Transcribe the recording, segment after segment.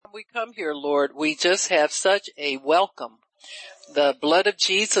we come here, Lord, we just have such a welcome. The blood of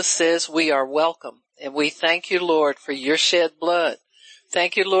Jesus says we are welcome. And we thank you, Lord, for your shed blood.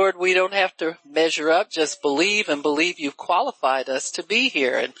 Thank you, Lord, we don't have to measure up, just believe and believe you've qualified us to be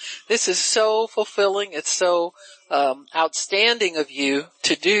here. And this is so fulfilling. It's so outstanding of you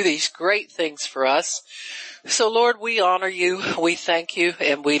to do these great things for us. So, Lord, we honor you, we thank you,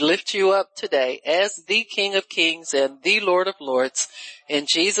 and we lift you up today as the King of Kings and the Lord of Lords. In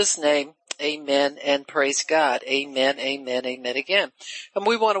Jesus' name, amen and praise God. Amen, amen, amen again. And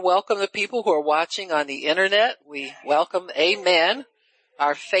we want to welcome the people who are watching on the internet. We welcome, amen,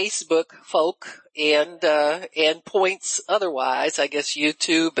 our Facebook folk and points otherwise, I guess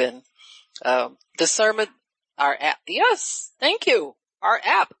YouTube and Discernment, our app. Yes, thank you. Our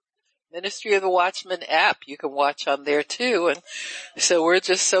app. Ministry of the Watchman app, you can watch on there too. And so we're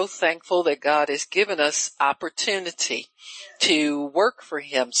just so thankful that God has given us opportunity to work for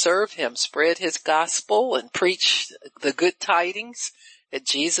him, serve him, spread his gospel and preach the good tidings that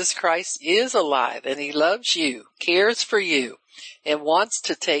Jesus Christ is alive and he loves you, cares for you, and wants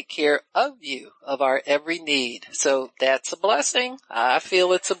to take care of you, of our every need. So that's a blessing. I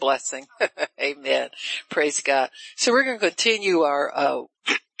feel it's a blessing. Amen. Praise God. So we're going to continue our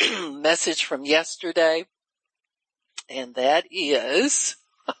message from yesterday, and that is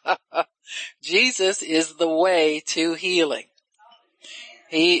Jesus is the way to healing.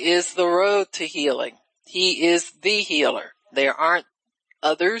 He is the road to healing. He is the healer. There aren't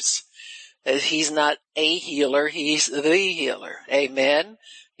others. He's not a healer. He's the healer. Amen.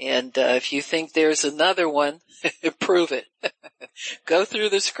 And if you think there's another one, prove it. Go through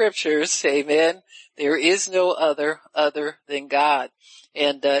the scriptures. Amen. There is no other than God.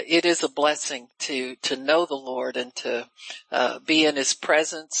 And it is a blessing to know the Lord and to be in his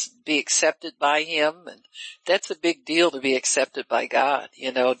presence, be accepted by him. And that's a big deal, to be accepted by God.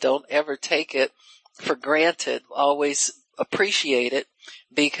 You know, don't ever take it for granted. Always appreciate it,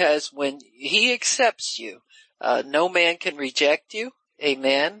 because when he accepts you, no man can reject you.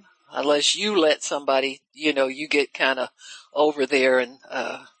 Amen. Unless you let somebody, you get kind of over there and,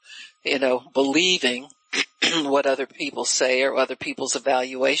 believing what other people say or other people's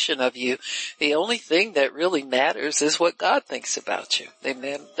evaluation of you. The only thing that really matters is what God thinks about you.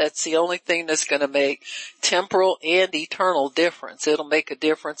 Amen. That's the only thing that's going to make temporal and eternal difference. It'll make a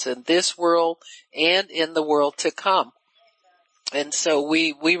difference in this world and in the world to come. And so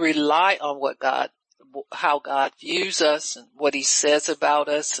we rely on how God views us and what he says about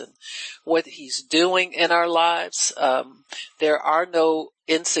us and what he's doing in our lives. There are no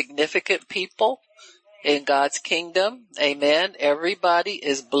insignificant people in God's kingdom. Amen. Everybody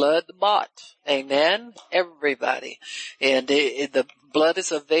is blood bought. Amen. Everybody. And the blood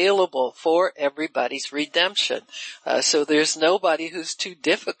is available for everybody's redemption. So there's nobody who's too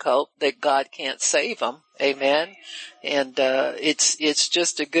difficult that God can't save them. Amen. And it's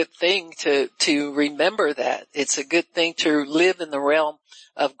just a good thing to remember that. It's a good thing to live in the realm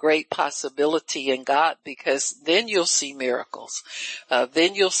of great possibility in God, because then you'll see miracles.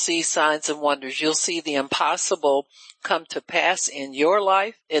 Then you'll see signs and wonders. You'll see the impossible come to pass in your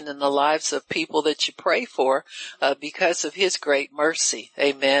life and in the lives of people that you pray for, because of his great mercy.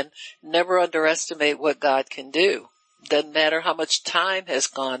 Amen. Never underestimate what God can do. Doesn't matter how much time has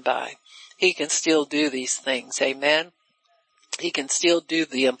gone by. He can still do these things. Amen. He can still do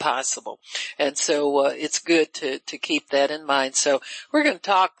the impossible. And so it's good to keep that in mind. So we're going to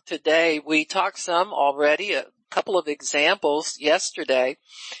talk today. We talked some already, a couple of examples yesterday,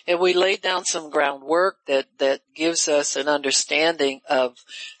 and we laid down some groundwork that gives us an understanding of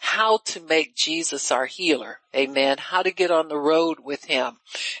how to make Jesus our healer. Amen. How to get on the road with him.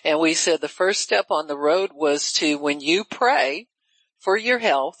 And we said the first step on the road was to, when you pray for your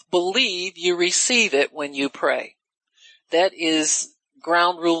health, believe you receive it when you pray. That is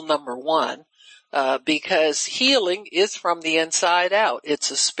ground rule number one, because healing is from the inside out.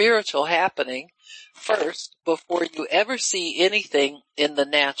 It's a spiritual happening first before you ever see anything in the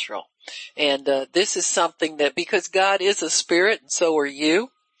natural. And this is something that, because God is a spirit and so are you,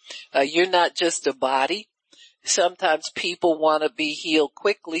 you're not just a body. Sometimes people want to be healed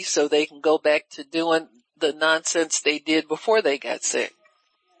quickly so they can go back to doing the nonsense they did before they got sick.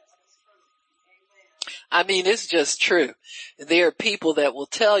 I mean, it's just true. There are people that will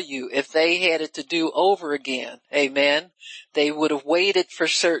tell you if they had it to do over again, amen, they would have waited for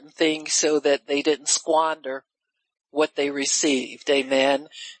certain things so that they didn't squander what they received, amen,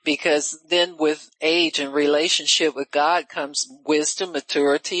 because then with age and relationship with God comes wisdom,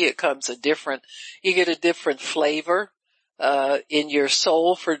 maturity. It comes you get a different flavor in your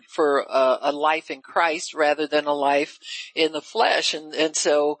soul for a life in Christ rather than a life in the flesh. And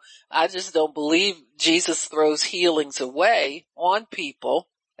so I just don't believe Jesus throws healings away on people.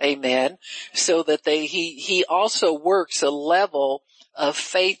 Amen. So that he also works a level of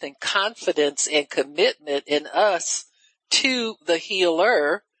faith and confidence and commitment in us to the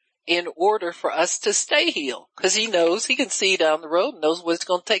healer in order for us to stay healed. Cause he knows, he can see down the road and knows what it's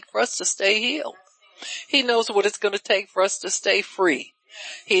going to take for us to stay healed. He knows what it's going to take for us to stay free.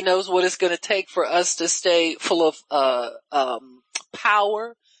 He knows what it's going to take for us to stay full of,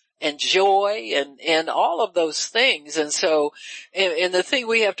 power and joy and all of those things. And so, and the thing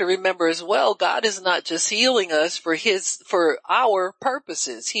we have to remember as well, God is not just healing us for our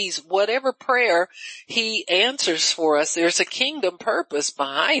purposes. He's whatever prayer he answers for us, there's a kingdom purpose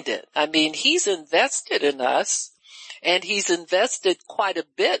behind it. I mean, he's invested in us and he's invested quite a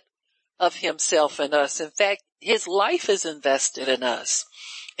bit of himself in us. In fact, his life is invested in us.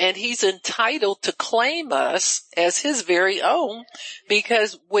 And he's entitled to claim us as his very own,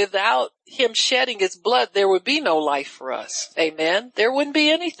 because without him shedding his blood, there would be no life for us. Amen. There wouldn't be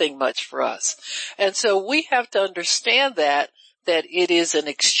anything much for us. And so we have to understand that it is an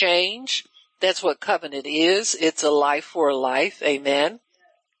exchange. That's what covenant is. It's a life for a life. Amen.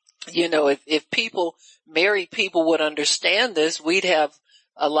 You know, if married people would understand this, we'd have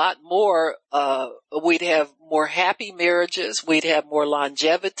a lot more, we'd have more happy marriages. We'd have more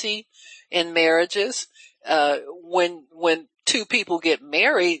longevity in marriages. When two people get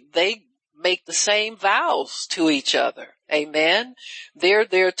married, they make the same vows to each other. Amen. They're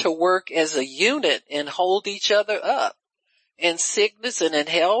there to work as a unit and hold each other up in sickness and in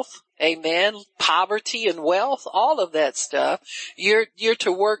health. Amen. Poverty and wealth, all of that stuff. You're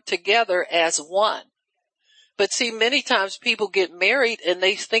to work together as one. But see, many times people get married and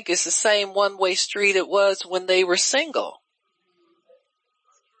they think it's the same one-way street it was when they were single.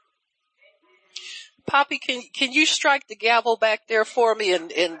 Poppy, can you strike the gavel back there for me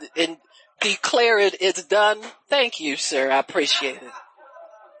and declare it's done? Thank you, sir. I appreciate it. If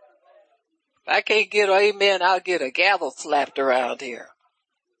I can't get an amen, I'll get a gavel slapped around here.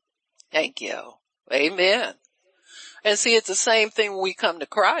 Thank you. Amen. And see, it's the same thing when we come to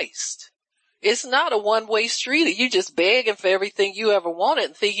Christ. It's not a one-way street. You just begging for everything you ever wanted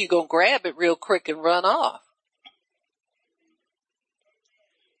and think you're going to grab it real quick and run off.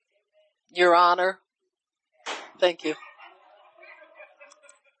 Your Honor. Thank you.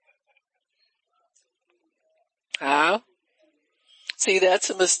 See,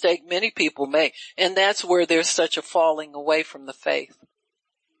 that's a mistake many people make. And that's where there's such a falling away from the faith.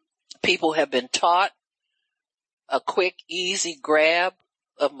 People have been taught a quick, easy grab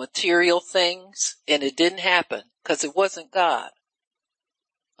of material things, and it didn't happen because it wasn't God.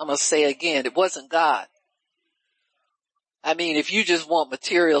 I'm going to say again, it wasn't God. I mean, if you just want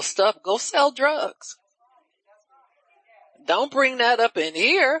material stuff, go sell drugs. Don't bring that up in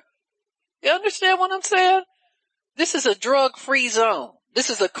here. You understand what I'm saying? This is a drug-free zone.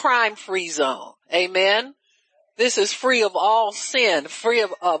 This is a crime-free zone. Amen? This is free of all sin, free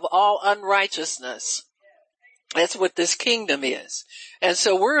of all unrighteousness. That's what this kingdom is. And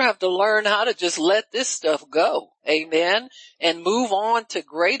so we're going to have to learn how to just let this stuff go. Amen. And move on to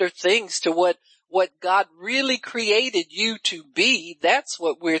greater things, to what God really created you to be. That's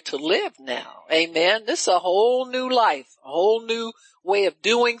what we're to live now. Amen. This is a whole new life, a whole new way of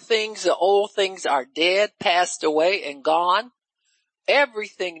doing things. The old things are dead, passed away, and gone.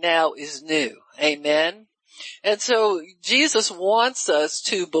 Everything now is new. Amen. And so Jesus wants us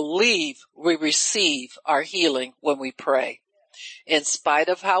to believe we receive our healing when we pray. In spite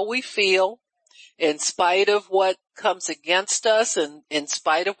of how we feel, in spite of what comes against us, and in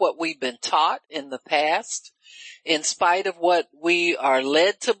spite of what we've been taught in the past, in spite of what we are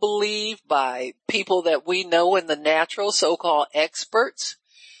led to believe by people that we know in the natural, so-called experts,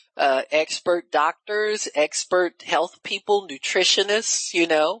 expert doctors, expert health people, nutritionists, you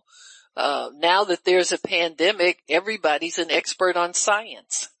know. Now that there's a pandemic, everybody's an expert on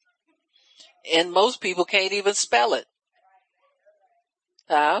science. And most people can't even spell it.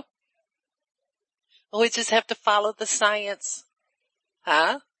 Huh? We just have to follow the science.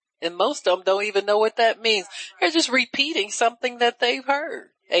 Huh? And most of them don't even know what that means. They're just repeating something that they've heard.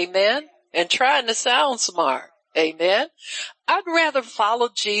 Amen? And trying to sound smart. Amen? I'd rather follow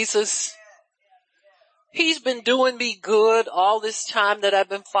Jesus. He's been doing me good all this time that I've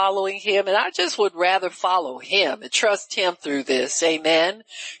been following him, and I just would rather follow him and trust him through this. Amen.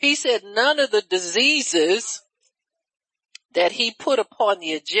 He said none of the diseases that he put upon the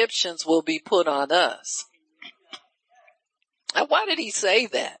Egyptians will be put on us. Now, why did he say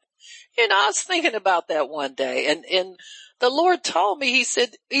that? You know, I was thinking about that one day, and The Lord told me, he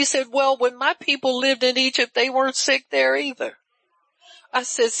said, well, when my people lived in Egypt, they weren't sick there either. I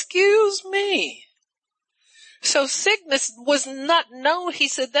said, excuse me. So sickness was not known. He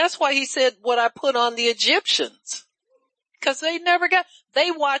said, that's why he said what I put on the Egyptians. Cause they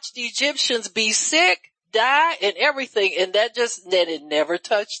watched the Egyptians be sick, die, and everything, and that it never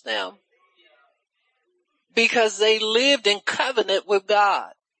touched them. Because they lived in covenant with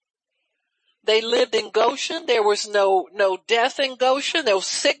God. They lived in Goshen. There was no death in Goshen, no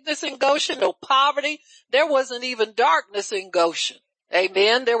sickness in Goshen, no poverty. There wasn't even darkness in Goshen.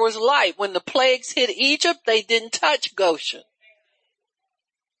 Amen. There was light. When the plagues hit Egypt, they didn't touch Goshen.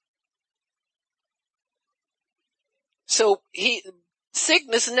 So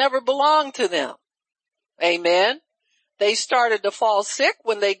sickness never belonged to them. Amen. They started to fall sick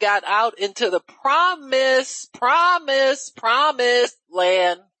when they got out into the promised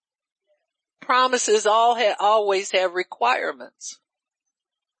land. Promises always have requirements.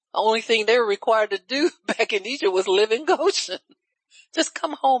 The only thing they were required to do back in Egypt was live in Goshen. Just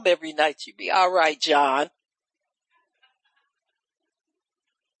come home every night. You'd be all right, John.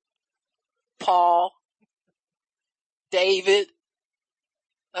 Paul. David.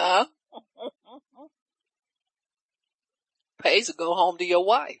 Pays to go home to your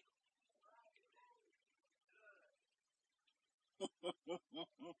wife.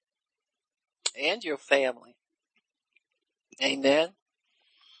 And your family. Amen.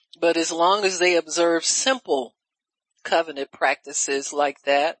 But as long as they observe simple covenant practices like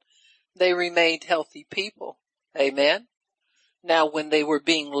that, they remained healthy people. Amen. Now, when they were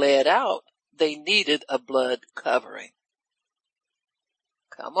being led out, they needed a blood covering.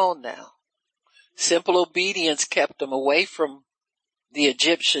 Come on now. Simple obedience kept them away from the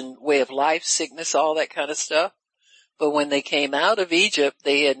Egyptian way of life, sickness, all that kind of stuff. But when they came out of Egypt,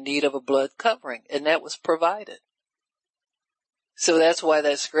 they had need of a blood covering, and that was provided. So that's why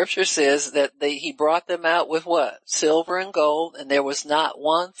that scripture says that he brought them out with what? Silver and gold, and there was not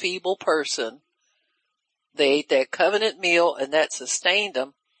one feeble person. They ate that covenant meal, and that sustained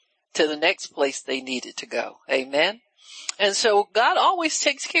them to the next place they needed to go. Amen? And so God always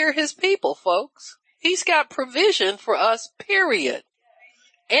takes care of his people, folks. He's got provision for us, period.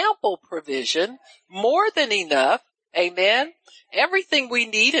 Ample provision, more than enough. Amen. Everything we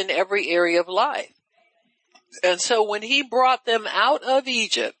need in every area of life. And so when he brought them out of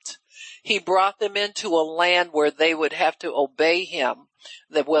Egypt, he brought them into a land where they would have to obey him.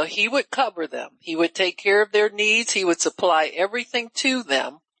 He would cover them. He would take care of their needs. He would supply everything to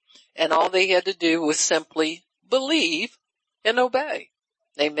them. And all they had to do was simply believe and obey.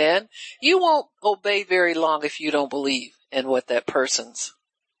 Amen. You won't obey very long if you don't believe in what that person's.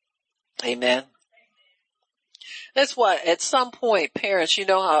 Amen. That's why at some point, parents, you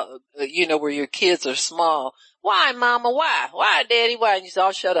know how, where your kids are small. Why, mama? Why? Why, daddy? Why? And you say,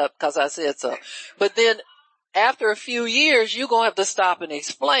 oh, shut up because I said so. But then after a few years, you're going to have to stop and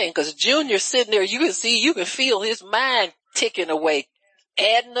explain because Junior's sitting there. You can feel his mind ticking away,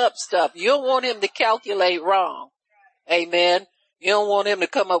 adding up stuff. You don't want him to calculate wrong. Amen. You don't want him to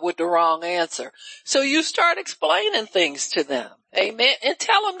come up with the wrong answer. So you start explaining things to them. Amen. And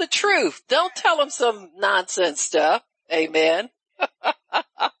tell them the truth. Don't tell them some nonsense stuff. Amen.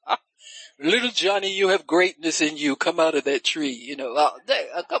 Little Johnny, you have greatness in you. Come out of that tree.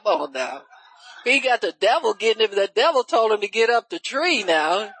 Come on now. He got the devil getting him. The devil told him to get up the tree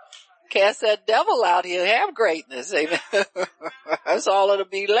now. Cast that devil out. He'll have greatness. Amen. That's all that'll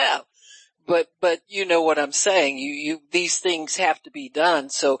be left. But you know what I'm saying. These things have to be done.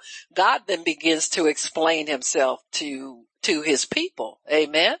 So God then begins to explain himself to his people.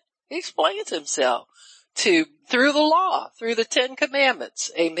 Amen. He explains himself through the law, through the 10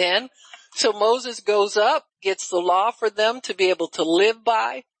 Commandments. Amen. So Moses goes up, gets the law for them to be able to live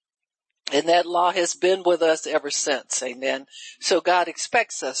by. And that law has been with us ever since. Amen. So God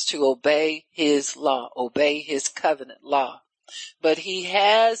expects us to obey his law, obey his covenant law. But he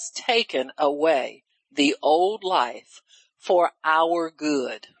has taken away the old life for our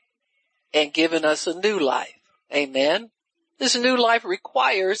good and given us a new life. Amen. This new life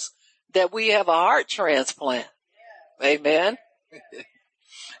requires that we have a heart transplant. Amen.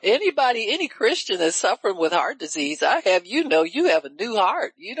 Any Christian that's suffering with heart disease, you have a new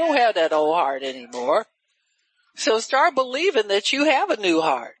heart. You don't have that old heart anymore. So start believing that you have a new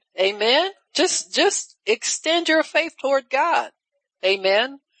heart. Amen. Just extend your faith toward God.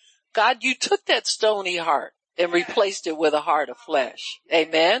 Amen. God, you took that stony heart and replaced it with a heart of flesh.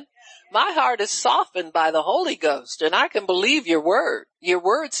 Amen. My heart is softened by the Holy Ghost, and I can believe your word. Your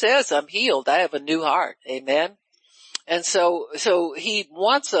word says I'm healed. I have a new heart. Amen. And so he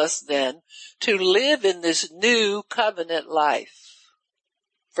wants us then to live in this new covenant life.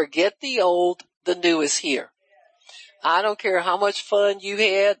 Forget the old, the new is here. I don't care how much fun you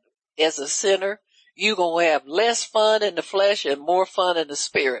had as a sinner, you're going to have less fun in the flesh and more fun in the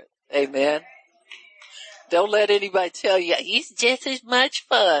spirit. Amen. Don't let anybody tell you, he's just as much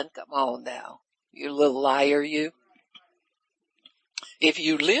fun. Come on now. You little liar, you. If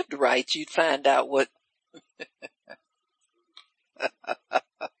you lived right, you'd find out what.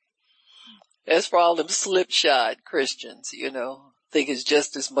 As for all them slipshod Christians, think it's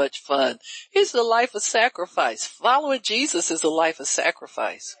just as much fun. It's a life of sacrifice. Following Jesus is a life of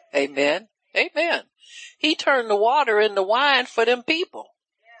sacrifice. Amen. Amen. He turned the water into wine for them people.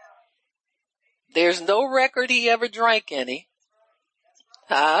 There's no record he ever drank any.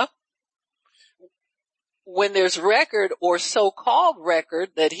 Huh? When there's record or so-called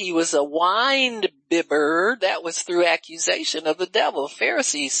record that he was a wine bibber, that was through accusation of the devil.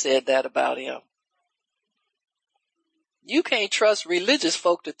 Pharisees said that about him. You can't trust religious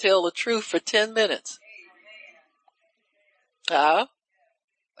folk to tell the truth for 10 minutes. Huh?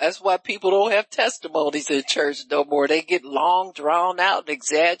 That's why people don't have testimonies in church no more. They get long, drawn out, and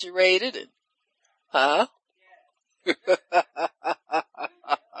exaggerated. Huh?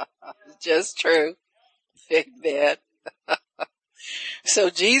 Just true. Amen. So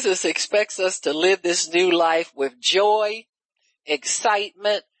Jesus expects us to live this new life with joy,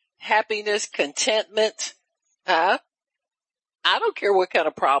 excitement, happiness, contentment. Huh? I don't care what kind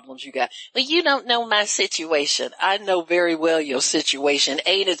of problems you got. Well, you don't know my situation. I know very well your situation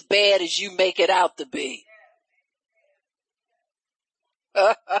ain't as bad as you make it out to be.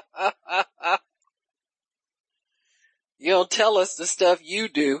 You don't tell us the stuff you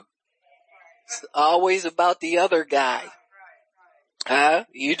do. It's always about the other guy. Huh?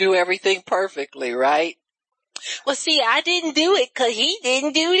 You do everything perfectly, right? Well, see, I didn't do it 'cause he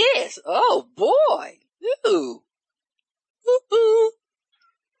didn't do this. Oh boy. Ooh. Ooh.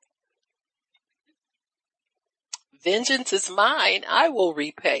 Vengeance is mine. I will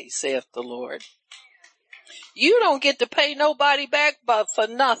repay, saith the Lord. You don't get to pay nobody back but for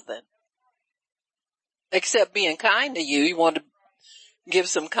nothing. Except being kind to you. You want to give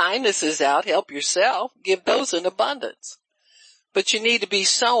some kindnesses out, help yourself, give those in abundance. But you need to be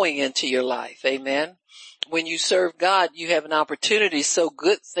sowing into your life. Amen. When you serve God, you have an opportunity to sow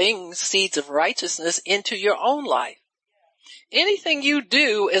good things, seeds of righteousness into your own life. Anything you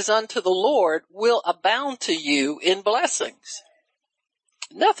do as unto the Lord will abound to you in blessings.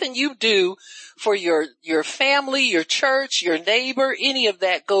 Nothing you do for your family, your church, your neighbor, any of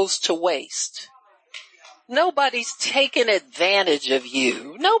that goes to waste. Nobody's taking advantage of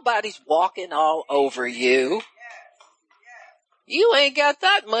you. Nobody's walking all over you. You ain't got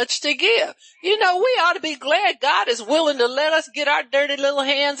that much to give. We ought to be glad God is willing to let us get our dirty little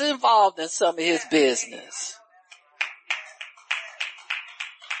hands involved in some of his business.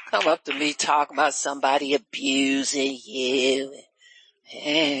 Come up to me talking about somebody abusing you.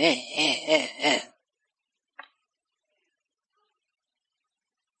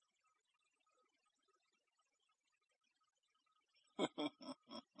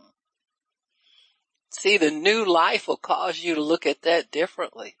 See, the new life will cause you to look at that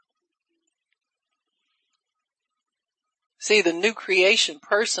differently. See, the new creation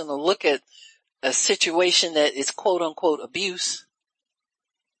person will look at a situation that is quote unquote abuse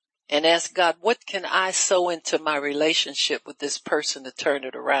and ask God, what can I sow into my relationship with this person to turn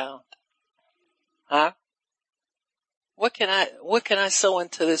it around? Huh? What can I sow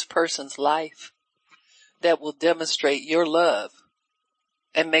into this person's life that will demonstrate your love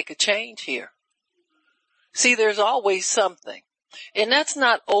and make a change here? See, there's always something. And that's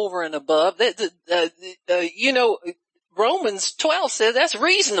not over and above. Romans 12 says that's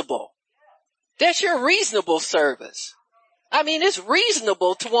reasonable. That's your reasonable service. I mean, it's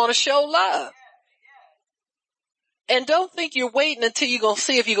reasonable to want to show love. And don't think you're waiting until you're going to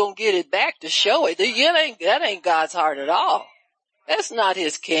see if you're going to get it back to show it. That ain't God's heart at all. That's not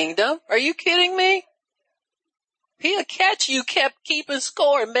his kingdom. Are you kidding me? He'll catch you kept keeping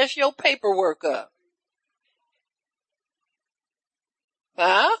score and mess your paperwork up.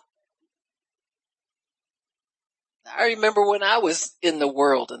 Huh? I remember when I was in the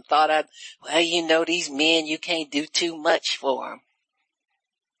world and thought these men, you can't do too much for them.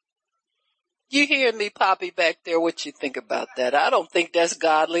 You hear me, Poppy, back there? What you think about that? I don't think that's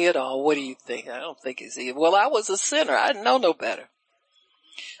godly at all. What do you think? I don't think it's evil. Well, I was a sinner. I didn't know no better.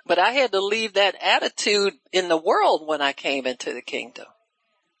 But I had to leave that attitude in the world when I came into the kingdom.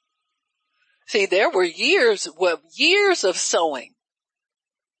 See, there were years of sowing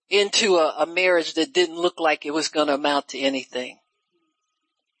into a marriage that didn't look like it was going to amount to anything.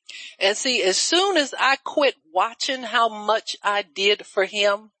 And see, as soon as I quit watching how much I did for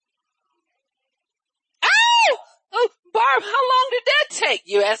him, oh, Barb, how long did that take?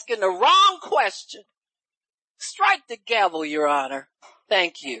 You're asking the wrong question. Strike the gavel, Your Honor.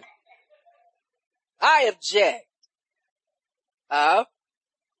 Thank you. I object.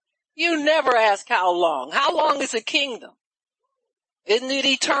 You never ask how long. How long is a kingdom? Isn't it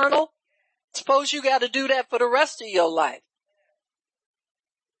eternal? Suppose you got to do that for the rest of your life.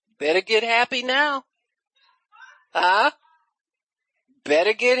 Better get happy now.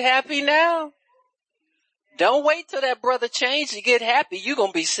 Better get happy now. Don't wait till that brother changes to get happy. You're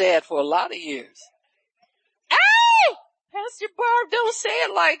going to be sad for a lot of years. Hey! Pastor Barb, don't say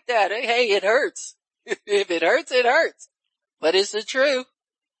it like that. Hey, it hurts. If it hurts, it hurts. But it's the truth.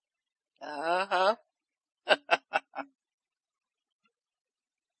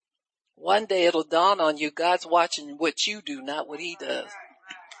 One day it'll dawn on you, God's watching what you do, not what he does.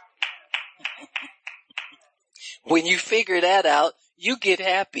 When you figure that out, you get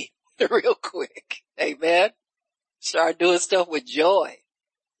happy real quick. Amen. Start doing stuff with joy.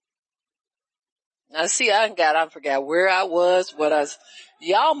 Now see, I forgot where I was,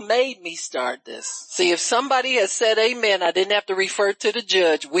 y'all made me start this. See, if somebody had said amen, I didn't have to refer to the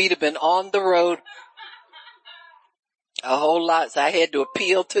judge. We'd have been on the road a whole lot, so I had to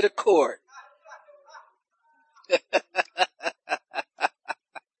appeal to the court.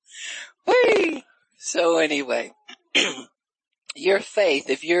 Whee! So anyway, your faith,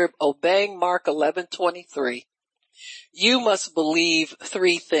 if you're obeying Mark 11:23, you must believe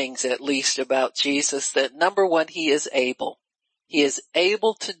three things at least about Jesus. That number one, he is able. He is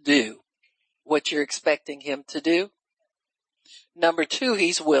able to do what you're expecting him to do. Number two,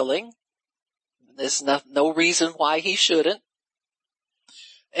 he's willing. There's no reason why he shouldn't.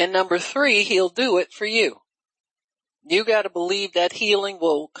 And number three, he'll do it for you. You got to believe that healing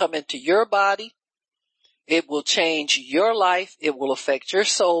will come into your body. It will change your life. It will affect your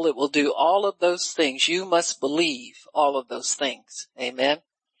soul. It will do all of those things. You must believe all of those things. Amen.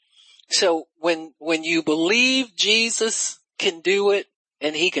 So when you believe Jesus can do it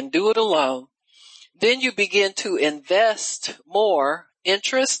and he can do it alone, then you begin to invest more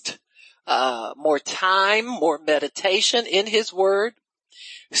interest, more time, more meditation in his word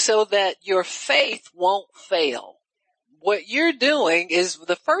so that your faith won't fail. What you're doing is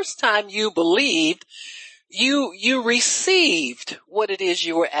the first time you believed, you received what it is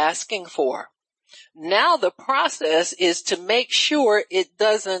you were asking for. Now the process is to make sure it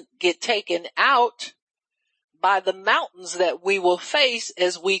doesn't get taken out by the mountains that we will face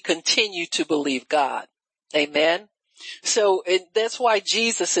as we continue to believe God. Amen. So that's why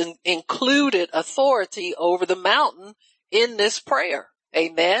Jesus included authority over the mountain in this prayer.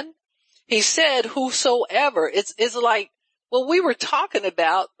 Amen. He said, whosoever, it's like, well, we were talking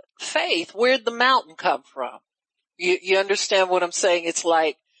about faith. Where'd the mountain come from? You understand what I'm saying? It's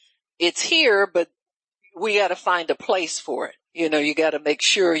like, it's here, but we got to find a place for it. You got to make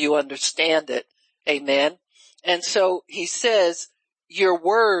sure you understand it. Amen. And so he says, your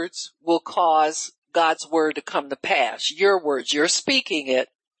words will cause God's word to come to pass. Your words, you're speaking it,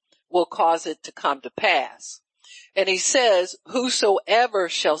 will cause it to come to pass. And he says, whosoever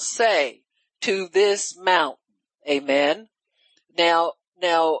shall say to this mountain, amen. Now,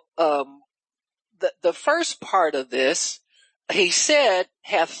 the first part of this, he said,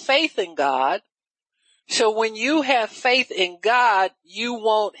 have faith in God. So when you have faith in God, you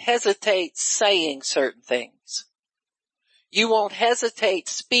won't hesitate saying certain things. You won't hesitate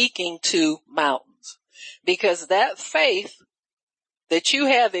speaking to mountains because that faith that you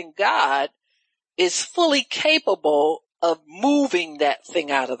have in God is fully capable of moving that thing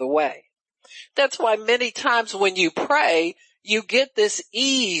out of the way. That's why many times when you pray, you get this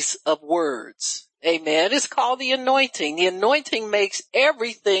ease of words. Amen. It's called the anointing. The anointing makes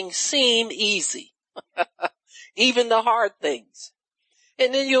everything seem easy, even the hard things.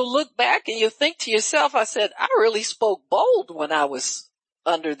 And then you'll look back and you'll think to yourself, I said, I really spoke bold when I was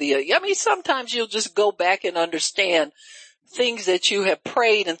under sometimes you'll just go back and understand things that you have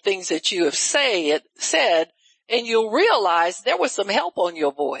prayed and things that you have said, and you'll realize there was some help on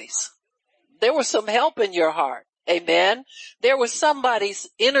your voice. There was some help in your heart. Amen. There was somebody's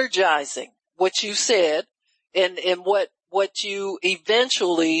energizing what you said and what you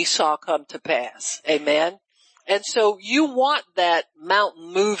eventually saw come to pass. Amen. And so you want that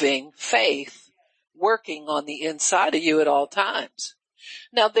mountain moving faith working on the inside of you at all times.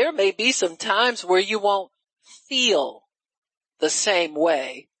 Now there may be some times where you won't feel the same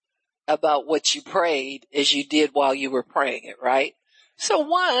way about what you prayed as you did while you were praying it, right? So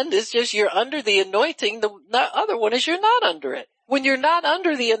one is just you're under the anointing. The other one is you're not under it. When you're not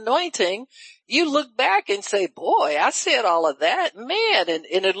under the anointing, you look back and say, boy, I said all of that, man, and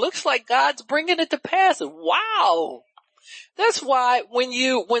it looks like God's bringing it to pass. Wow. That's why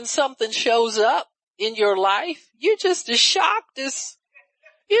when something shows up in your life, you're just as shocked as,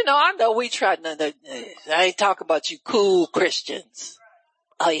 I know we tried, I ain't talking about you cool Christians.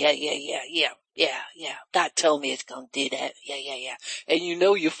 Oh yeah. God told me it's gonna do that. Yeah. And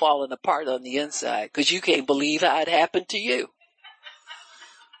you're falling apart on the inside because you can't believe how it happened to you.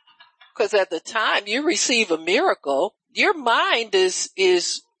 Because at the time you receive a miracle, your mind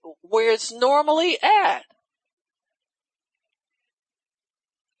is where it's normally at.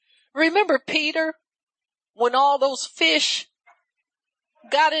 Remember Peter, when all those fish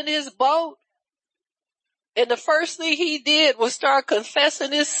got in his boat, and the first thing he did was start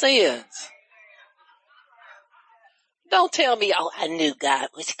confessing his sins. Don't tell me, I knew God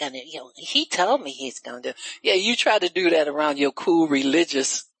was gonna, he told me he's gonna do. Yeah, you try to do that around your cool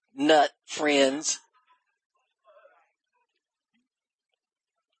religious nut friends.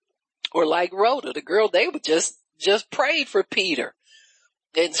 Or like Rhoda, the girl, they would just prayed for Peter.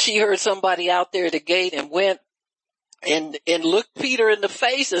 And she heard somebody out there at the gate and went and looked Peter in the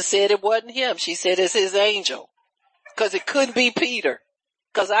face and said it wasn't him. She said it's his angel. Cause it couldn't be Peter.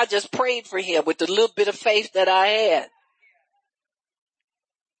 Cause I just prayed for him with the little bit of faith that I had.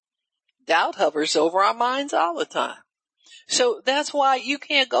 Doubt hovers over our minds all the time. So that's why you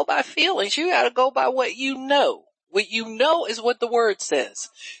can't go by feelings. You gotta go by what you know. What you know is what the word says.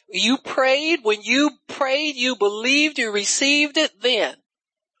 You prayed, when you prayed, you believed, you received it then.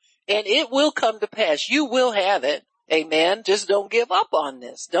 And it will come to pass. You will have it. Amen. Just don't give up on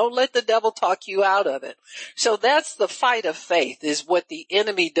this. Don't let the devil talk you out of it. So that's the fight of faith, is what the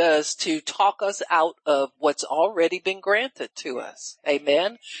enemy does to talk us out of what's already been granted to us.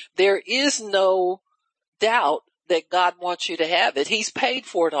 Amen. There is no doubt that God wants you to have it. He's paid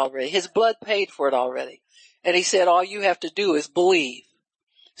for it already. His blood paid for it already. And he said all you have to do is believe.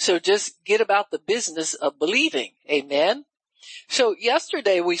 So just get about the business of believing. Amen. So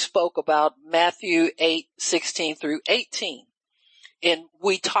yesterday we spoke about Matthew 8:16 through 18. And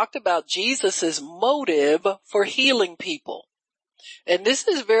we talked about Jesus' motive for healing people. And this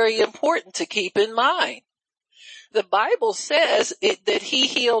is very important to keep in mind. The Bible says that he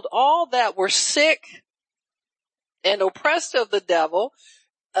healed all that were sick and oppressed of the devil,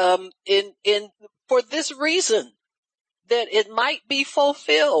 for this reason, that it might be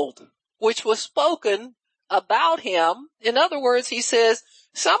fulfilled, which was spoken about him. In other words, he says,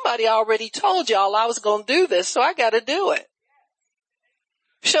 somebody already told y'all I was going to do this, so I got to do it.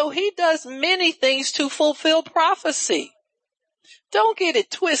 So he does many things to fulfill prophecy. Don't get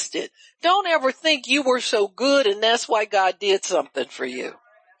it twisted. Don't ever think you were so good and that's why God did something for you.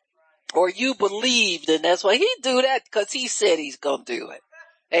 Or you believed and that's why he do that, because he said he's going to do it.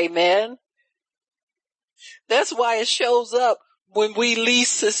 Amen. That's why it shows up when we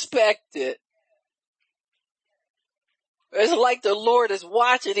least suspect it. It's like the Lord is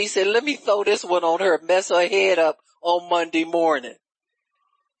watching. He said, let me throw this one on her, mess her head up on Monday morning.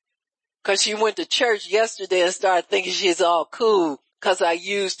 Cause she went to church yesterday and started thinking she's all cool cause I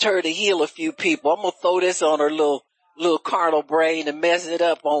used her to heal a few people. I'm going to throw this on her little carnal brain and mess it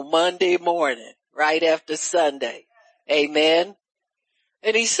up on Monday morning, right after Sunday. Amen.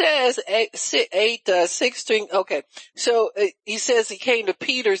 And he says, 16, okay. So he says he came to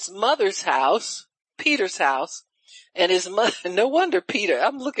Peter's house, and his mother, no wonder Peter,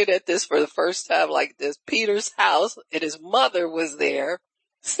 I'm looking at this for the first time like this, Peter's house, and his mother was there,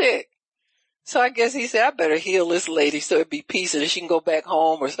 sick. So I guess he said, I better heal this lady so it'd be peace and she can go back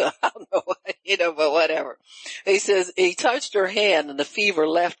home or something. I don't know, but whatever. He says he touched her hand and the fever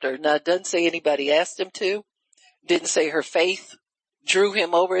left her. Now it doesn't say anybody asked him to. Didn't say her faith drew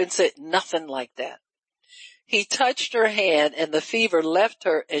him over, and said nothing like that. He touched her hand and the fever left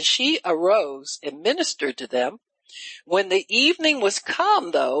her, and she arose and ministered to them. When the evening was come,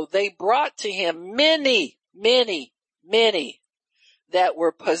 though, they brought to him many that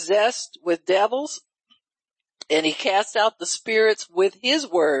were possessed with devils, and he cast out the spirits with his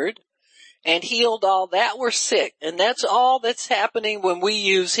word and healed all that were sick. And that's all that's happening when we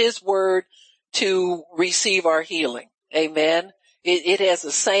use his word to receive our healing. Amen. It has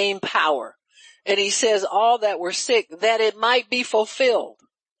the same power. And he says all that were sick, that it might be fulfilled.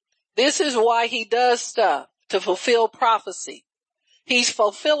 This is why he does stuff, to fulfill prophecy. He's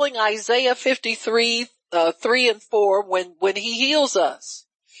fulfilling Isaiah 53, 3 and 4 when he heals us.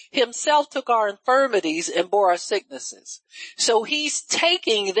 Himself took our infirmities and bore our sicknesses. So he's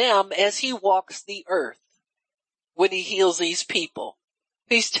taking them as he walks the earth when he heals these people.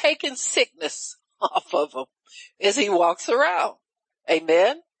 He's taking sickness off of him as he walks around.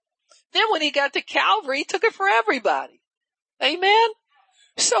 Amen. Then when he got to Calvary, he took it for everybody. Amen.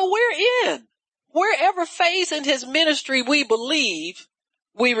 So we're in. Wherever phase in his ministry we believe,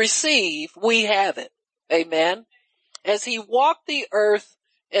 we receive, we have it. Amen. As he walked the earth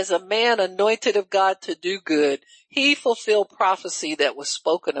as a man anointed of God to do good, he fulfilled prophecy that was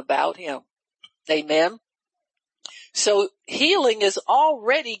spoken about him. Amen. So healing is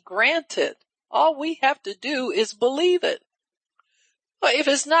already granted. All we have to do is believe it. But if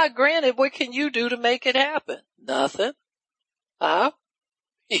it's not granted, what can you do to make it happen? Nothing. Huh?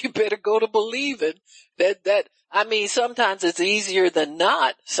 You better go to believing sometimes it's easier than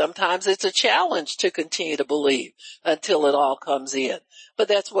not. Sometimes it's a challenge to continue to believe until it all comes in. But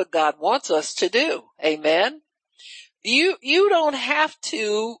that's what God wants us to do. Amen. You don't have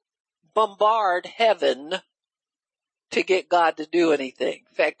to bombard heaven to get God to do anything.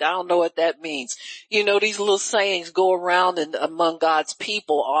 In fact, I don't know what that means. You know, these little sayings go around and among God's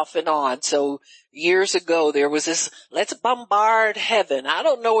people off and on. So years ago there was this, let's bombard heaven. I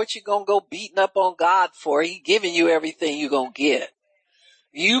don't know what you're going to go beating up on God for. He's giving you everything you're going to get.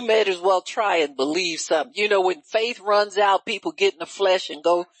 You may as well try and believe something. You know, when faith runs out, people get in the flesh and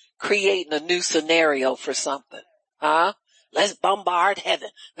go creating a new scenario for something. Huh? Let's bombard heaven.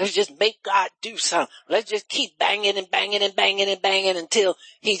 Let's just make God do something. Let's just keep banging and banging and banging and banging until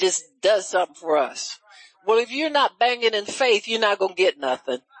he just does something for us. Well, if you're not banging in faith, you're not going to get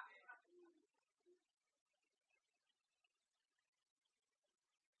nothing.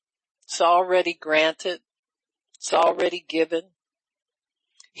 It's already granted. It's already given.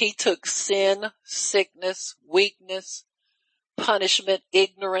 He took sin, sickness, weakness, punishment,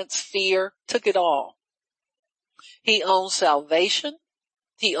 ignorance, fear, took it all. He owns salvation.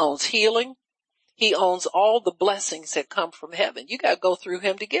 He owns healing. He owns all the blessings that come from heaven. You got to go through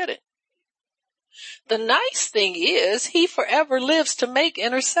him to get it. The nice thing is he forever lives to make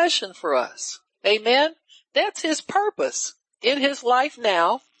intercession for us. Amen. That's his purpose in his life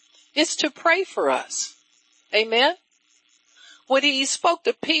now, is to pray for us. Amen. When he spoke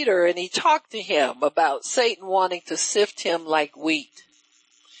to Peter and he talked to him about Satan wanting to sift him like wheat.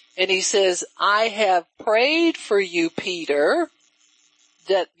 And he says, I have prayed for you, Peter,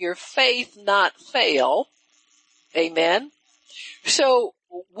 that your faith not fail. Amen. So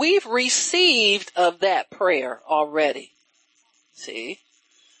we've received of that prayer already. See?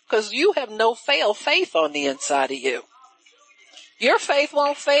 Because you have no fail faith on the inside of you. Your faith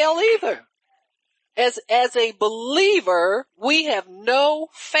won't fail either. As a believer, we have no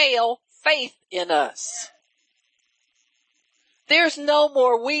fail faith in us. There's no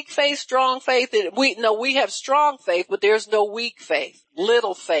more weak faith, strong faith. We have strong faith, but there's no weak faith,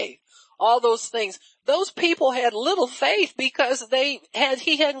 little faith, all those things. Those people had little faith because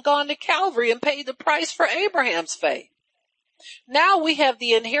he hadn't gone to Calvary and paid the price for Abraham's faith. Now we have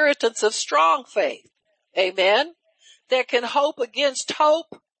the inheritance of strong faith. Amen. That can hope against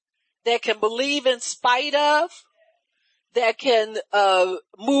hope, that can believe in spite of, that can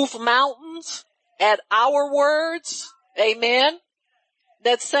move mountains at our words. Amen.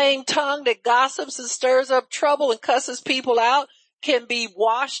 That same tongue that gossips and stirs up trouble and cusses people out can be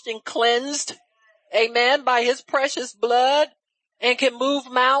washed and cleansed. Amen. By his precious blood, and can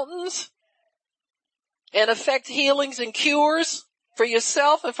move mountains and affect healings and cures for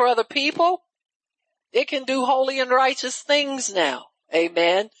yourself and for other people. It can do holy and righteous things now.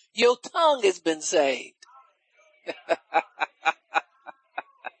 Amen. Your tongue has been saved.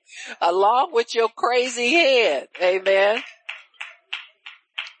 Along with your crazy head. Amen.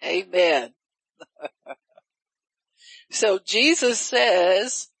 Amen. So Jesus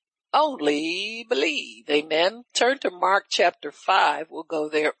says, only believe. Amen. Turn to Mark chapter 5. We'll go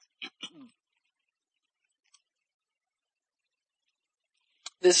there.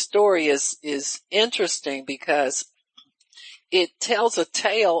 This story is interesting because it tells a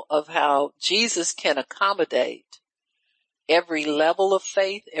tale of how Jesus can accommodate every level of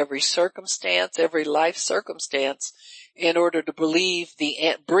faith, every circumstance, every life circumstance in order to bring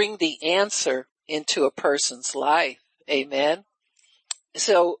the answer into a person's life. Amen.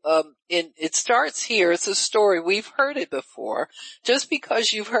 So, it starts here. It's a story. We've heard it before. Just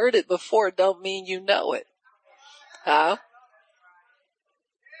because you've heard it before don't mean you know it. Huh?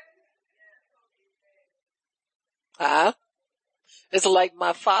 Huh? It's like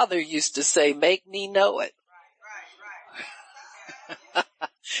my father used to say, make me know it.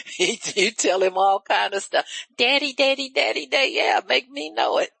 You tell him all kind of stuff. Daddy, yeah, make me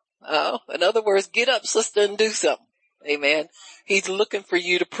know it. Oh, in other words, get up, sister, and do something. Amen. He's looking for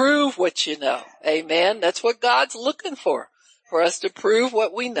you to prove what you know. Amen. That's what God's looking for for us to prove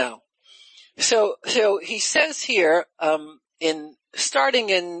what we know. So he says here, starting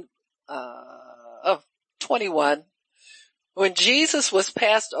in 21, when Jesus was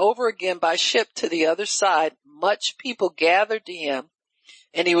passed over again by ship to the other side, much people gathered to him,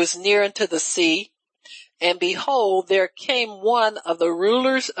 and he was near unto the sea. And behold, there came one of the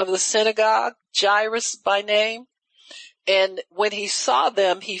rulers of the synagogue, Jairus by name. And when he saw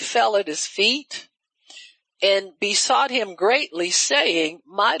them, he fell at his feet and besought him greatly, saying,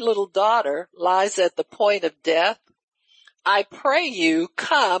 my little daughter lies at the point of death. I pray you,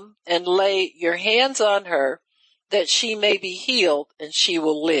 come and lay your hands on her, that she may be healed and she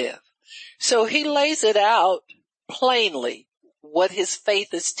will live. So he lays it out plainly what his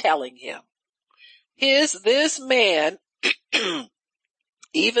faith is telling him. This man,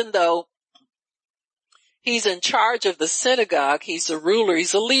 even though he's in charge of the synagogue, he's a ruler,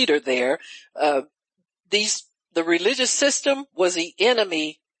 he's a leader there, the religious system was the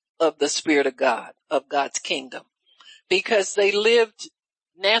enemy of the Spirit of God, of God's kingdom, because they lived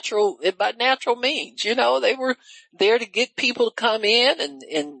by natural means. You know, they were there to get people to come in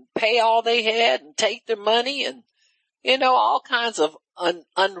and pay all they had and take their money and, you know, all kinds of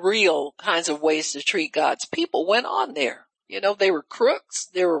unreal kinds of ways to treat God's people went on there. You know, they were crooks,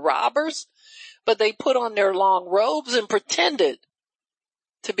 they were robbers, but they put on their long robes and pretended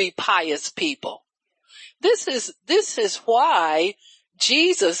to be pious people. This is why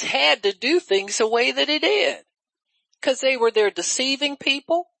Jesus had to do things the way that he did. Because they were there deceiving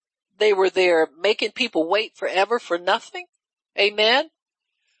people. They were there making people wait forever for nothing. Amen.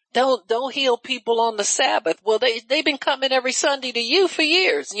 Don't heal people on the Sabbath. Well, they've been coming every Sunday to you for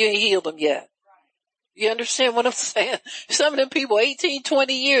years and you ain't healed them yet. You understand what I'm saying? Some of them people, 18,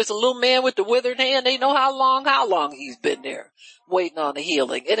 20 years, a little man with the withered hand, they know how long he's been there waiting on a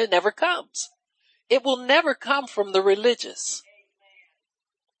healing, and it never comes. It will never come from the religious.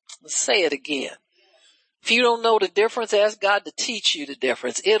 Let's say it again. If you don't know the difference, ask God to teach you the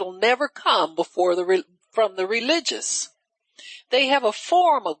difference. It'll never come from the religious. They have a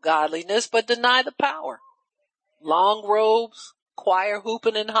form of godliness, but deny the power. Long robes, choir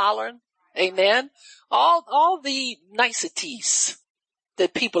hooping and hollering. Amen. All the niceties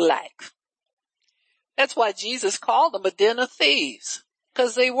that people like. That's why Jesus called them a den of thieves,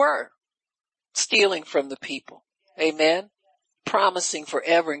 because they were stealing from the people. Amen. Promising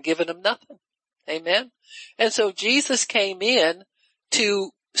forever and giving them nothing. Amen. And so Jesus came in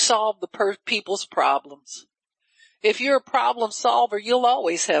to solve the people's problems. If you're a problem solver, you'll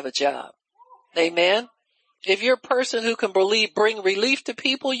always have a job. Amen. If you're a person who can bring relief to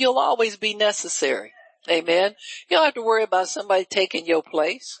people, you'll always be necessary. Amen. You don't have to worry about somebody taking your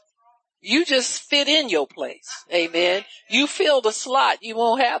place. You just fit in your place. Amen. You fill the slot. You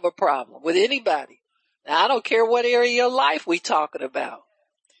won't have a problem with anybody. Now, I don't care what area of your life we're talking about.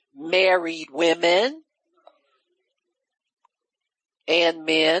 Married women and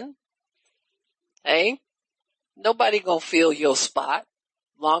men. Hey, nobody gonna fill your spot.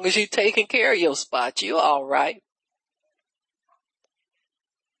 Long as you taking care of your spot, you all right.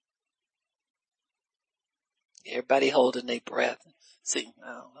 Everybody holding their breath. See,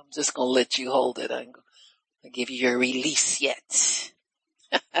 I'm just gonna let you hold it. I'm gonna give you your release yet.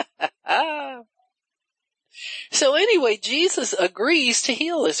 So anyway, Jesus agrees to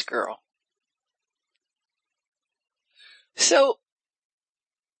heal this girl. So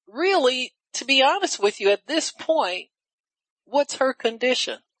really, to be honest with you, at this point, what's her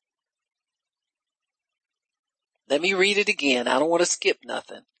condition? Let me read it again. I don't want to skip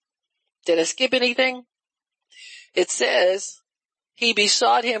nothing. Did I skip anything? It says, he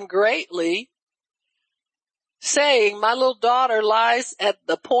besought him greatly, saying, my little daughter lies at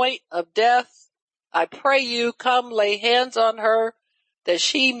the point of death. I pray you, come lay hands on her, that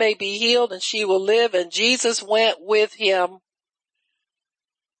she may be healed and she will live. And Jesus went with him.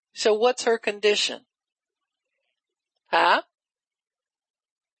 So what's her condition? Huh?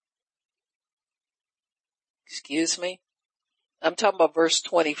 Excuse me? I'm talking about verse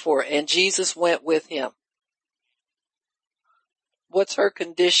 24. And Jesus went with him. What's her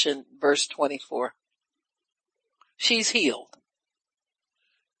condition, verse 24? She's healed.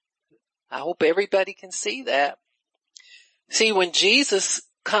 I hope everybody can see that. See, when Jesus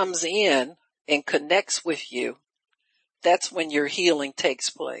comes in and connects with you, that's when your healing takes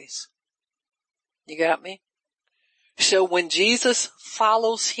place. You got me? So when Jesus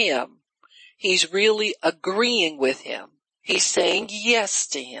follows him, he's really agreeing with him. He's saying yes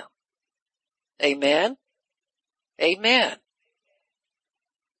to him. Amen? Amen.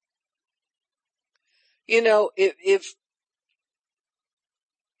 You know, if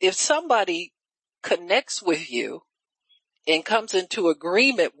somebody connects with you and comes into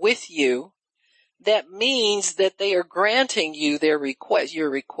agreement with you, that means that they are granting you your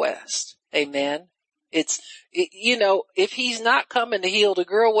request. Amen. If he's not coming to heal the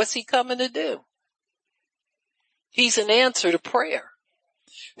girl, what's he coming to do? He's an answer to prayer.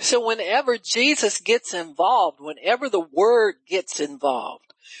 So whenever Jesus gets involved, whenever the word gets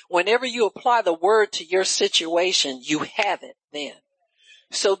involved, whenever you apply the word to your situation, you have it then.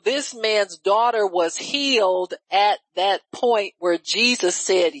 So this man's daughter was healed at that point where Jesus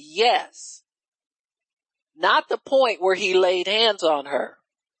said yes, not the point where he laid hands on her.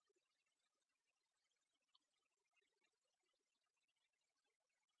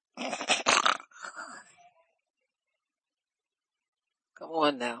 Come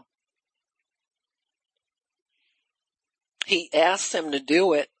on now. He asks him to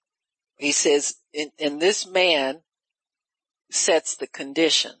do it. He says, and this man sets the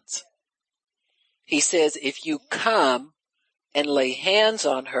conditions. He says, if you come and lay hands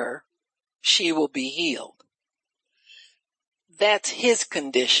on her, she will be healed. That's his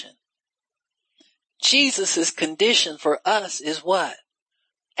condition. Jesus' condition for us is what?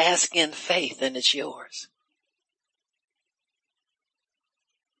 Ask in faith and it's yours.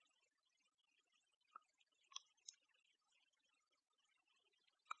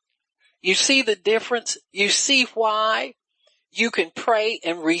 You see the difference? You see why you can pray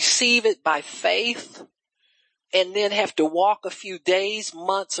and receive it by faith and then have to walk a few days,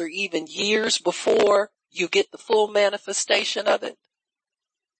 months, or even years before you get the full manifestation of it?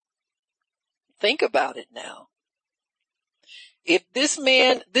 Think about it now. If this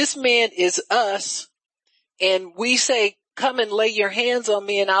man is us and we say, come and lay your hands on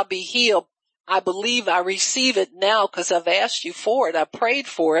me and I'll be healed, I believe I receive it now because I've asked you for it. I prayed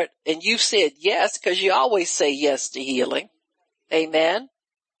for it and you said yes, because you always say yes to healing. Amen.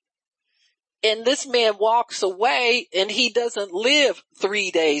 And this man walks away and he doesn't live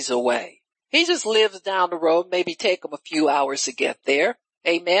 3 days away. He just lives down the road, maybe take him a few hours to get there.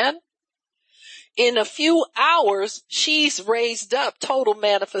 Amen. In a few hours, she's raised up, total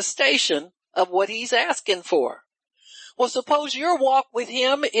manifestation of what he's asking for. Well, suppose your walk with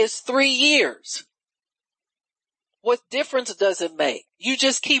him is 3 years. What difference does it make? You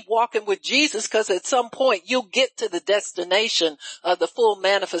just keep walking with Jesus because at some point you'll get to the destination of the full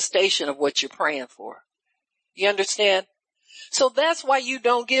manifestation of what you're praying for. You understand? So that's why you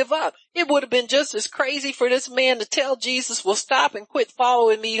don't give up. It would have been just as crazy for this man to tell Jesus, well, stop and quit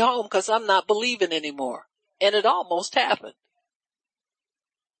following me home because I'm not believing anymore. And it almost happened.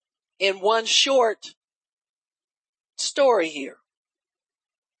 In one short story here.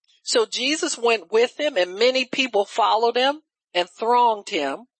 So Jesus went with him and many people followed him and thronged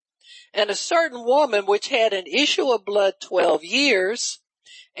him. And a certain woman which had an issue of blood 12 years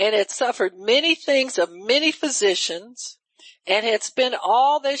and had suffered many things of many physicians and had spent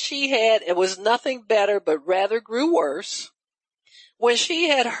all that she had and was nothing better but rather grew worse, when she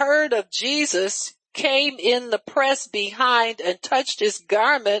had heard of Jesus, came in the press behind and touched his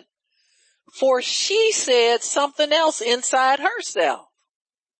garment, for she said something else inside herself.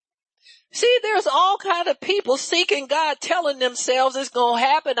 See, there's all kind of people seeking God, telling themselves it's going to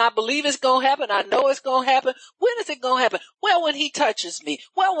happen. I believe it's going to happen. I know it's going to happen. When is it going to happen? Well, when he touches me.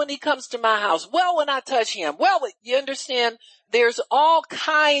 Well, when he comes to my house. Well, when I touch him. Well, you understand? There's all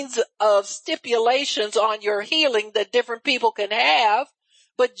kinds of stipulations on your healing that different people can have,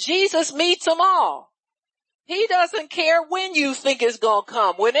 but Jesus meets them all. He doesn't care when you think it's going to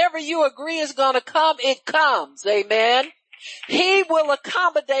come. Whenever you agree it's going to come, it comes. Amen. He will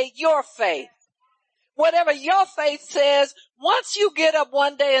accommodate your faith. Whatever your faith says, once you get up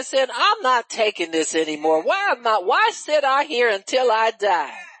one day and said, I'm not taking this anymore. Why sit I here until I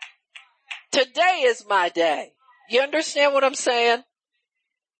die? Today is my day. You understand what I'm saying?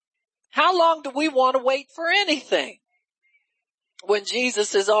 How long do we want to wait for anything when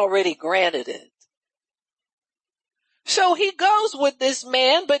Jesus has already granted it? So he goes with this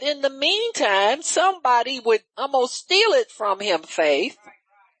man, but in the meantime, somebody would almost steal it from him, faith.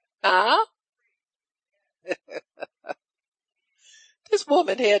 Huh? This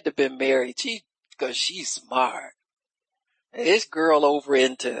woman had to have been married. Because she's smart. This girl over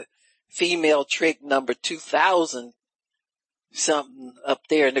into female trick number 2000 something up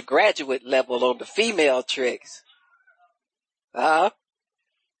there in the graduate level on the female tricks. Huh?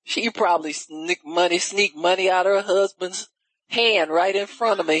 She probably sneak money out of her husband's hand right in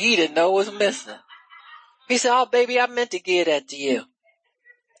front of him. He didn't know it was missing. He said, oh baby, I meant to give that to you.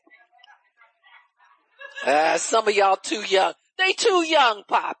 Some of y'all too young. They too young,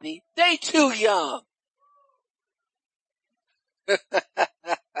 Poppy. They too young.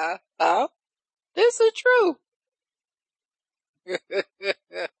 This is true.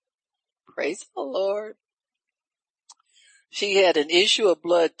 Praise the Lord. She had an issue of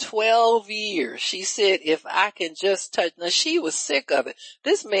blood 12 years. She said, if I can just touch, now she was sick of it.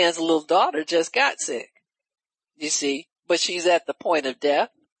 This man's little daughter just got sick, you see, but she's at the point of death,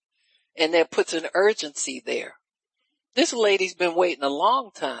 and that puts an urgency there. This lady's been waiting a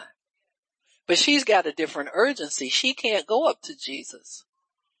long time, but she's got a different urgency. She can't go up to Jesus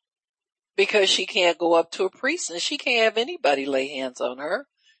because she can't go up to a priest, and she can't have anybody lay hands on her.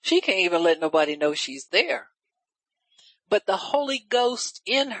 She can't even let nobody know she's there. But the Holy Ghost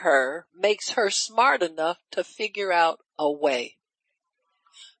in her makes her smart enough to figure out a way.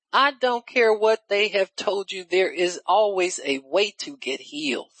 I don't care what they have told you. There is always a way to get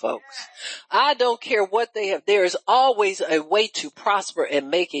healed, folks. I don't care what they have. There is always a way to prosper and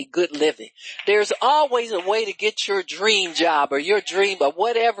make a good living. There's always a way to get your dream job or your dream or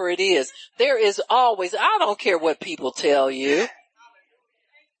whatever it is. There is always, I don't care what people tell you.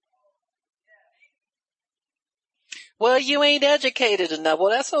 Well, you ain't educated enough. Well,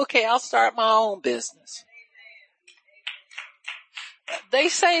 that's okay. I'll start my own business. They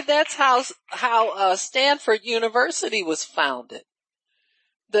say that's how Stanford University was founded.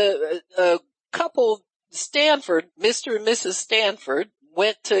 The couple Stanford, Mr. and Mrs. Stanford,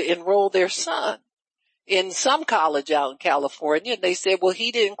 went to enroll their son in some college out in California. And they said, well,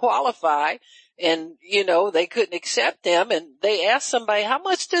 he didn't qualify, and they couldn't accept him. And they asked somebody, how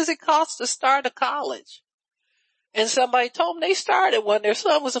much does it cost to start a college? And somebody told them they started when their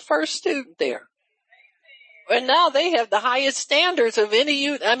son was the first student there. And now they have the highest standards of any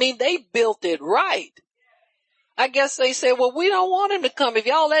youth. I mean, they built it right. I guess they said, well, we don't want him to come. If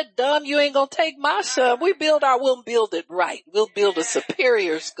y'all that dumb, you ain't gonna take my son. We'll build it right. We'll build a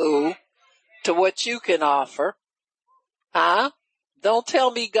superior school to what you can offer. Huh? Don't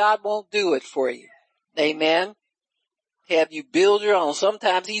tell me God won't do it for you. Amen. Have you build your own.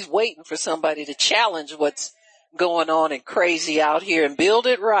 Sometimes he's waiting for somebody to challenge what's going on and crazy out here and build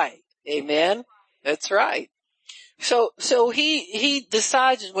it right. Amen. That's right. So he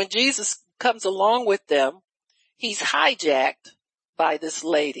decides when Jesus comes along with them, he's hijacked by this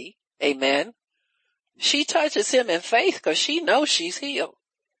lady. Amen. She touches him in faith because she knows she's healed.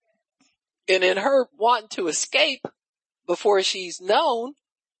 And in her wanting to escape before she's known,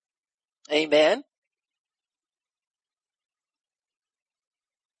 amen.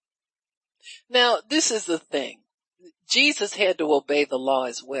 Now, this is the thing. Jesus had to obey the law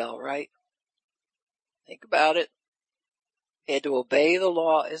as well, right? Think about it. He had to obey the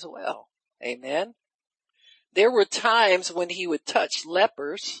law as well. Amen. There were times when he would touch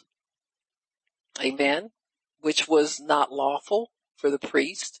lepers. Amen. Which was not lawful for the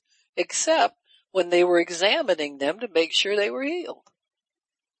priest, except when they were examining them to make sure they were healed.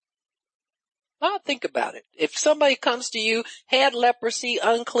 Now think about it. If somebody comes to you, had leprosy,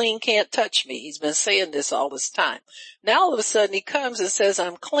 unclean, can't touch me. He's been saying this all this time. Now all of a sudden he comes and says,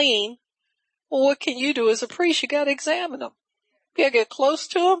 I'm clean. Well, what can you do as a priest? You got to examine him. You got to get close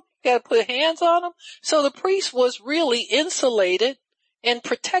to him. You got to put hands on him. So the priest was really insulated and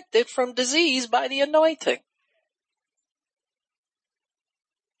protected from disease by the anointing.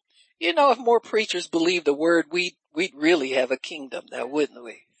 If more preachers believed the word, we'd really have a kingdom now, wouldn't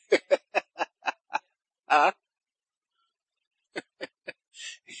we? Huh?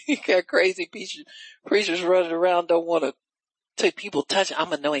 You got crazy preachers running around, don't want to take people touch.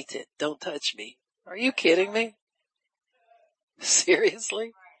 I'm anointed. Don't touch me. Are you kidding me?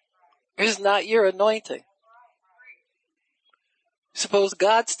 Seriously? It's not your anointing. Suppose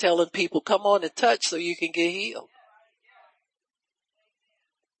God's telling people, come on and touch so you can get healed.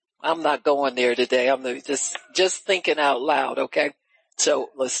 I'm not going there today. I'm just thinking out loud, okay? So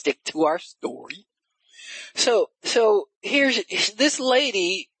let's stick to our story. So here's, this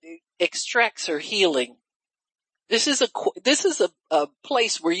lady extracts her healing. This is a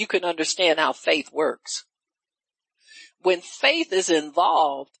place where you can understand how faith works. When faith is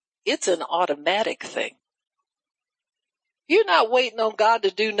involved, it's an automatic thing. You're not waiting on God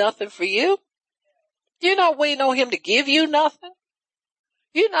to do nothing for you. You're not waiting on him to give you nothing.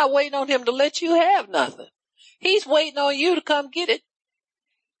 You're not waiting on him to let you have nothing. He's waiting on you to come get it.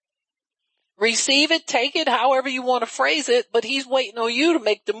 Receive it, take it, however you want to phrase it, but he's waiting on you to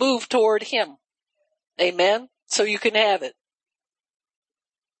make the move toward him. Amen? So you can have it.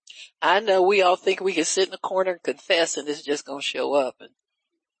 I know we all think we can sit in the corner and confess and it's just going to show up. And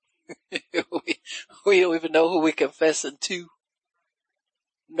we don't even know who we're confessing to.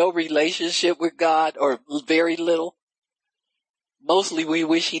 No relationship with God, or very little. Mostly we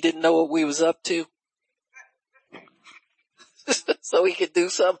wish he didn't know what we was up to. So he could do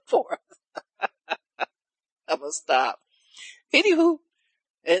something for us. I'm going to stop. Anywho,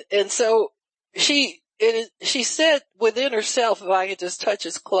 and so she said within herself, if I could just touch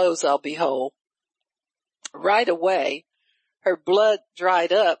his clothes, I'll be whole. Right away, her blood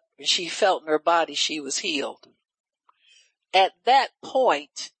dried up and she felt in her body she was healed. At that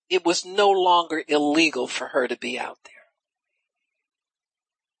point, it was no longer illegal for her to be out there.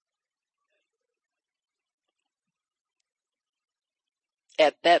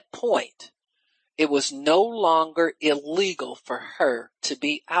 At that point, it was no longer illegal for her to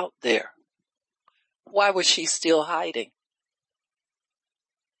be out there. Why was she still hiding?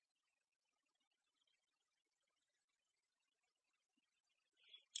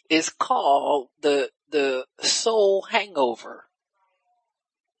 It's called the soul hangover.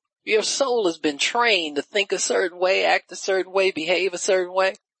 Your soul has been trained to think a certain way, act a certain way, behave a certain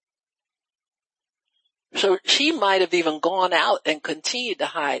way. So she might have even gone out and continued to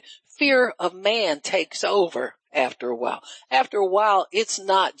hide. Fear of man takes over after a while. After a while, it's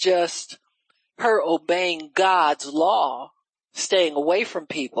not just her obeying God's law, staying away from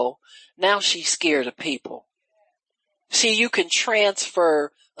people. Now she's scared of people. See, you can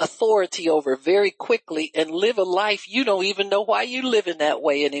transfer authority over very quickly and live a life you don't even know why you live in that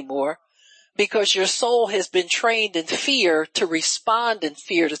way anymore, because your soul has been trained in fear to respond in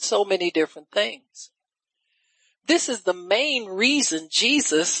fear to so many different things. This is the main reason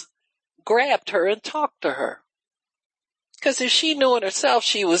Jesus grabbed her and talked to her. Because if she knew in herself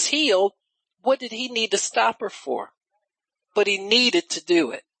she was healed, what did he need to stop her for? But he needed to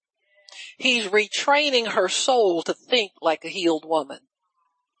do it. He's retraining her soul to think like a healed woman.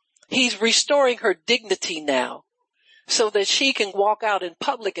 He's restoring her dignity now so that she can walk out in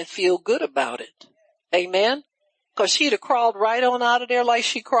public and feel good about it. Amen? Because she'd have crawled right on out of there like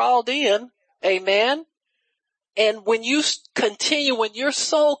she crawled in. Amen? And when you continue, when your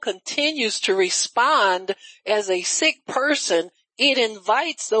soul continues to respond as a sick person, it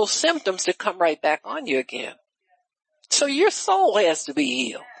invites those symptoms to come right back on you again. So your soul has to be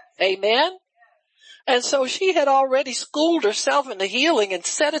healed. Amen? And so she had already schooled herself into healing and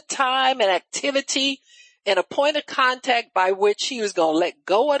set a time and activity and a point of contact by which she was going to let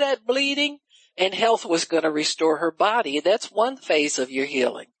go of that bleeding and health was going to restore her body. That's one phase of your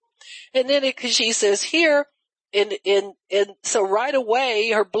healing. And then she says here, and so right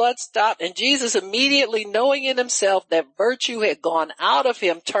away her blood stopped, and Jesus, immediately knowing in himself that virtue had gone out of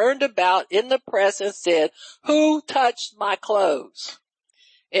him, turned about in the press and said, "Who touched my clothes?"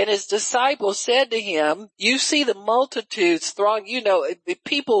 And his disciples said to him, "You see the multitudes throng." You know,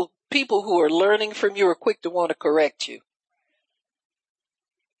 people who are learning from you are quick to want to correct you.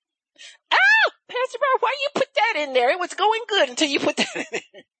 "Oh, Pastor Brown, why you put that in there? It was going good until you put that in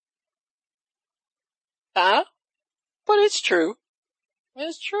there." Huh? But it's true.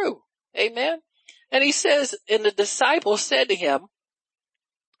 It's true. Amen. And he says, and the disciples said to him,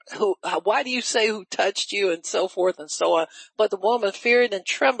 "Why do you say who touched you?" and so forth and so on. But the woman, fearing and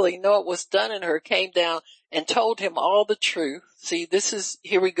trembling, knowing what was done in her, came down and told him all the truth. See,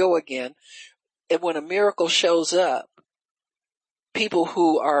 here we go again. And when a miracle shows up, people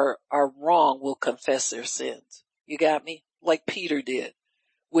who are wrong will confess their sins. You got me? Like Peter did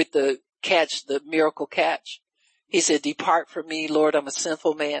with the miracle catch. He said, "Depart from me, Lord, I'm a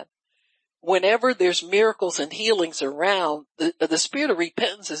sinful man." Whenever there's miracles and healings around, the spirit of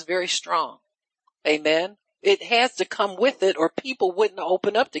repentance is very strong. Amen. It has to come with it, or people wouldn't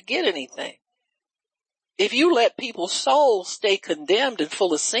open up to get anything. If you let people's souls stay condemned and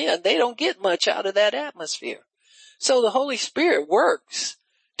full of sin, they don't get much out of that atmosphere. So the Holy Spirit works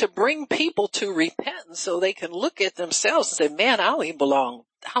to bring people to repentance so they can look at themselves and say, "Man, I don't even belong.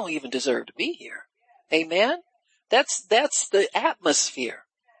 I don't even deserve to be here." Amen. That's the atmosphere.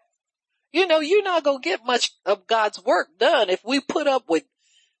 You know, you're not going to get much of God's work done if we put up with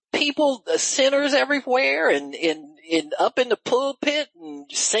people, sinners everywhere and up in the pulpit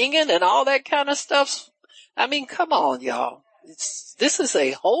and singing and all that kind of stuff. I mean, come on, y'all. This is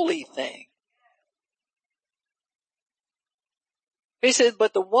a holy thing. He said,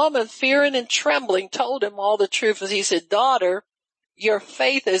 but the woman, fearing and trembling, told him all the truth. He said, "Daughter, your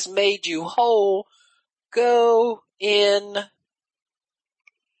faith has made you whole. Go in."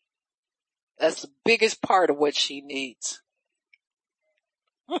 That's the biggest part of what she needs.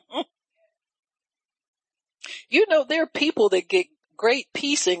 You know, there are people that get great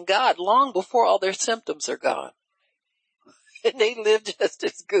peace in God long before all their symptoms are gone. And they live just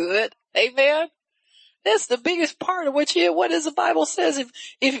as good. Amen. That's the biggest part of what does the Bible says?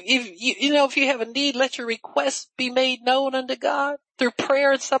 If you have a need, let your requests be made known unto God through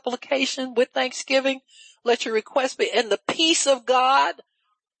prayer and supplication with thanksgiving. Let your requests be, and the peace of God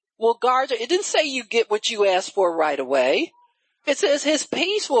will guard you. It didn't say you get what you asked for right away, It says his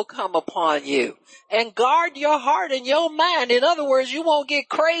peace will come upon you and guard your heart and your mind. In other words, you won't get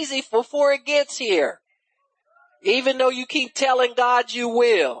crazy before it gets here. Even though you keep telling God you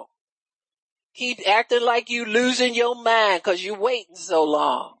will. Keep acting like you losing your mind because you waiting so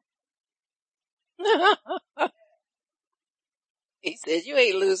long. He says, you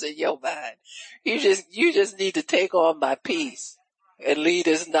ain't losing your mind. You just need to take on my peace and leave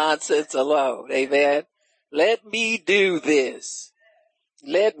this nonsense alone. Amen. Let me do this.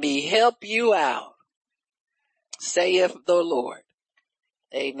 Let me help you out, saith the Lord.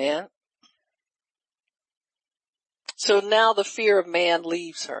 Amen. So now the fear of man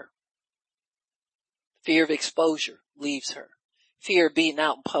leaves her. Fear of exposure leaves her. Fear of being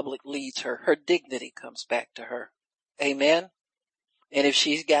out in public leaves her. Her dignity comes back to her. Amen. And if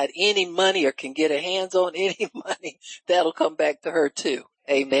she's got any money or can get her hands on any money, that'll come back to her too.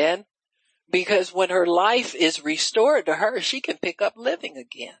 Amen. Because when her life is restored to her, she can pick up living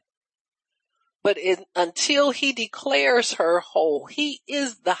again. But until he declares her whole, he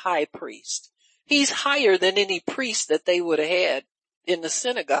is the high priest. He's higher than any priest that they would have had in the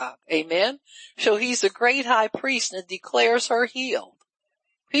synagogue. Amen. So he's the great high priest and declares her healed.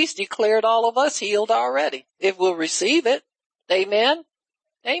 He's declared all of us healed already if we'll receive it. Amen.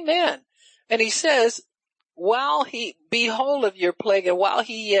 Amen. And he says, while he, behold of your plague, and while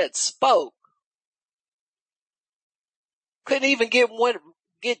he yet spoke, couldn't even get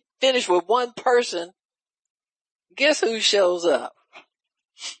finished with one person. Guess who shows up?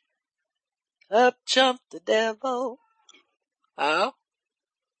 Up jumped the devil. Huh?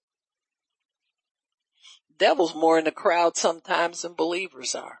 Devil's more in the crowd sometimes than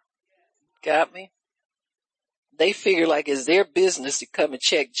believers are. Got me? They figure like it's their business to come and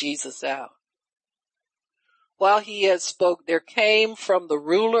check Jesus out. While he had spoke, there came from the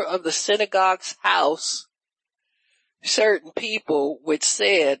ruler of the synagogue's house certain people which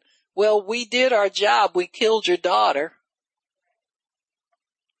said, well, we did our job. We killed your daughter.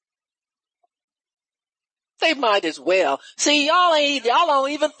 They might as well. See, y'all don't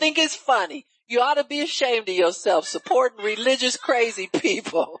even think it's funny. You ought to be ashamed of yourself supporting religious crazy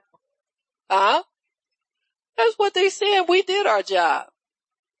people. Huh? That's what they said. We did our job.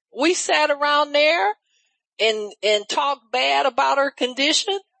 We sat around there and talked bad about her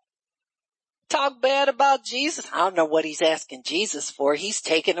condition. Talk bad about Jesus. I don't know what he's asking Jesus for. He's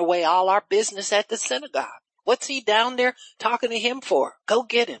taking away all our business at the synagogue. What's he down there talking to him for? Go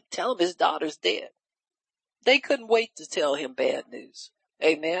get him. Tell him his daughter's dead. They couldn't wait to tell him bad news.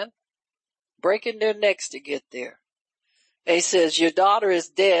 Amen. Breaking their necks to get there. And he says, your daughter is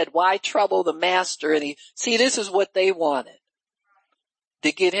dead. Why trouble the master? And this is what they wanted.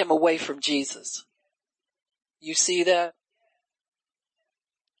 To get him away from Jesus. You see that?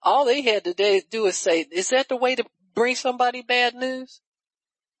 All they had to do is say, is that the way to bring somebody bad news?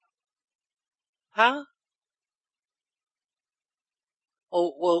 Huh?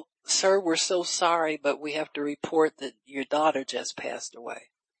 Oh, well, sir, we're so sorry, but we have to report that your daughter just passed away.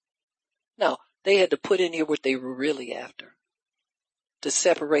 No, they had to put in here what they were really after. To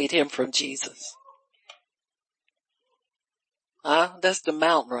separate him from Jesus. That's the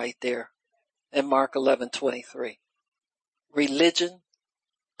mountain right there in Mark 11:23. Religion,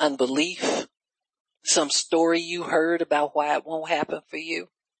 unbelief, some story you heard about why it won't happen for you.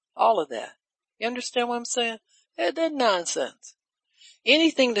 All of that. You understand what I'm saying? That's nonsense.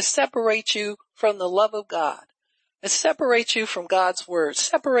 Anything to separate you from the love of God. And separate you from God's word.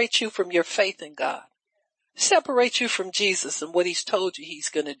 Separate you from your faith in God. Separate you from Jesus and what he's told you he's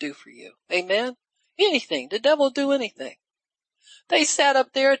going to do for you. Amen? Anything. The devil will do anything. They sat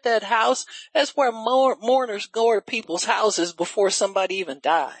up there at that house. That's where mourners go to people's houses before somebody even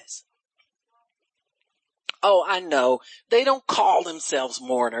dies. Oh, I know. They don't call themselves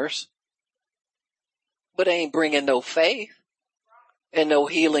mourners. But they ain't bringing no faith and no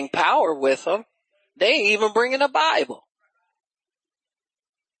healing power with them. They ain't even bringing a Bible.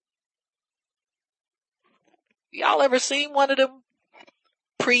 Y'all ever seen one of them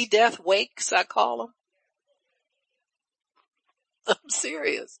pre-death wakes, I call them? I'm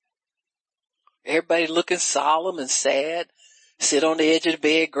serious. Everybody looking solemn and sad. Sit on the edge of the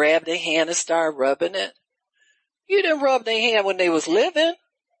bed, grab their hand and start rubbing it. You didn't rub their hand when they was living.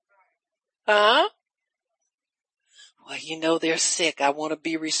 Huh? Well, they're sick. I want to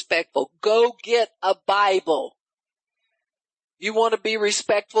be respectful. Go get a Bible. You want to be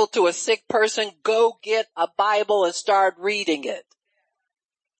respectful to a sick person? Go get a Bible and start reading it.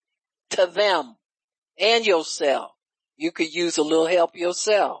 To them and yourself. You could use a little help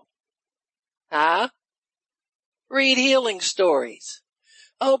yourself. Huh? Read healing stories.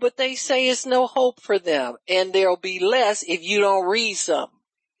 Oh, but they say it's no hope for them, and there'll be less if you don't read something.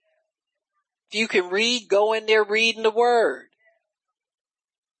 If you can read, go in there reading the word.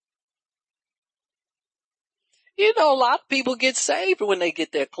 You know, a lot of people get saved when they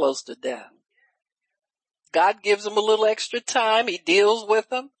get that close to death. God gives them a little extra time. He deals with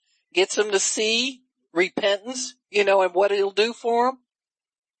them, gets them to see repentance, and what it'll do for them.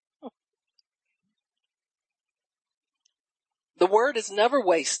 The word is never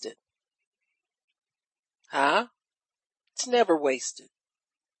wasted. Huh? It's never wasted.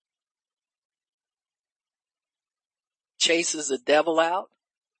 Chases the devil out.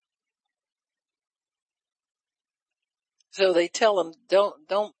 So they tell him,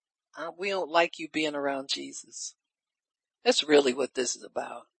 we don't like you being around Jesus. That's really what this is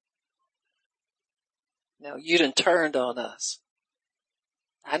about. Now, you done turned on us.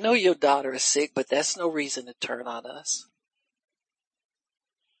 I know your daughter is sick, but that's no reason to turn on us.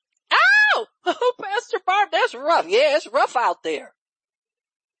 Ow! Oh, Pastor Barb, that's rough. Yeah, it's rough out there.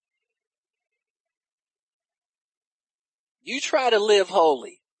 You try to live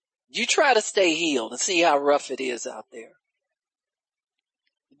holy. You try to stay healed and see how rough it is out there.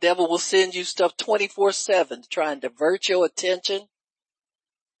 The devil will send you stuff 24/7 to try and divert your attention,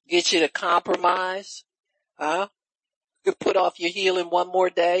 get you to compromise, You put off your healing one more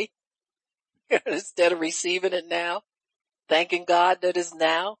day instead of receiving it now, thanking God that it's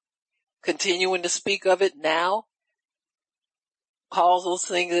now, continuing to speak of it now, cause those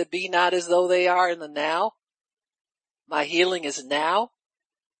things that be not as though they are in the now. My healing is now.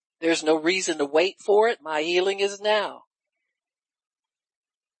 There's no reason to wait for it. My healing is now.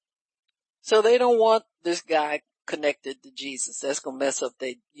 So they don't want this guy connected to Jesus. That's going to mess up.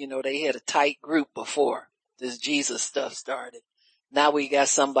 They had a tight group before this Jesus stuff started. Now we got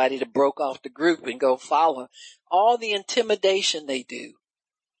somebody that broke off the group and go follow. All the intimidation they do,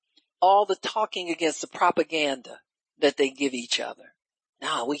 all the talking against the propaganda that they give each other.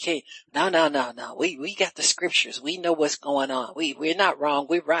 No, we can't. No. We got the scriptures. We know what's going on. We're not wrong.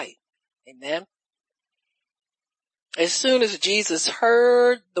 We're right. Amen. As soon as Jesus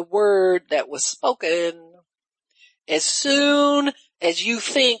heard the word that was spoken, as soon as you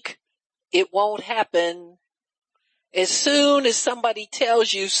think it won't happen, as soon as somebody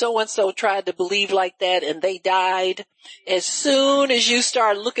tells you so-and-so tried to believe like that and they died, as soon as you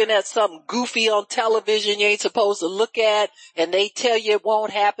start looking at something goofy on television you ain't supposed to look at and they tell you it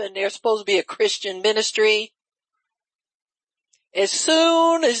won't happen, there's supposed to be a Christian ministry, as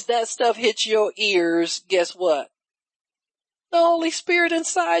soon as that stuff hits your ears, guess what? The Holy Spirit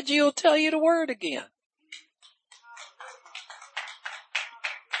inside you will tell you the word again.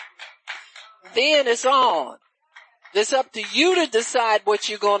 Then it's on. It's up to you to decide what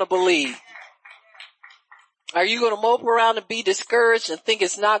you're going to believe. Are you going to mope around and be discouraged and think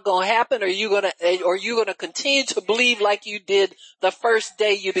it's not going to happen? Or are you going to continue to believe like you did the first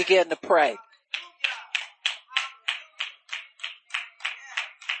day you began to pray?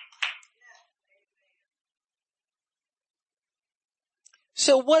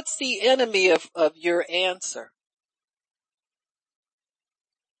 So what's the enemy of your answer?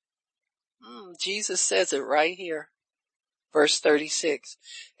 Jesus says it right here. Verse 36.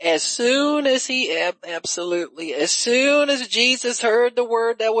 As soon as as soon as Jesus heard the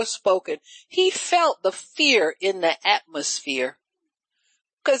word that was spoken, he felt the fear in the atmosphere.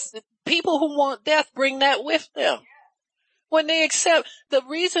 Because people who want death bring that with them. When they accept, the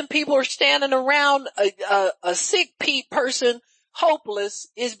reason people are standing around a sick person hopeless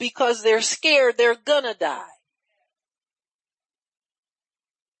is because they're scared they're gonna die.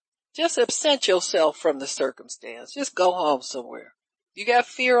 Just absent yourself from the circumstance. Just go home somewhere. You got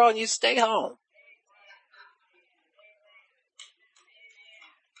fear on you, stay home.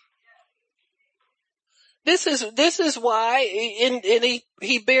 This is why, and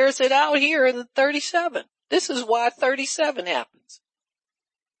he bears it out here in 37. This is why 37 happens.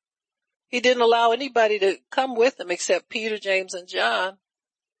 He didn't allow anybody to come with him except Peter, James, and John.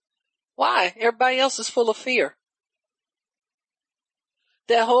 Why? Everybody else is full of fear.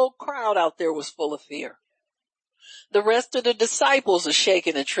 That whole crowd out there was full of fear. The rest of the disciples are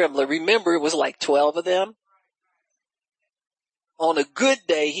shaking and trembling. Remember, it was like 12 of them. On a good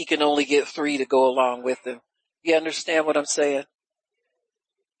day, he can only get 3 to go along with him. You understand what I'm saying?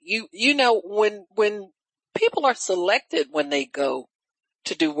 You know, when people are selected when they go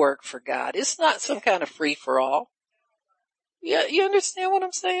to do work for God, it's not some kind of free for all. Yeah, you understand what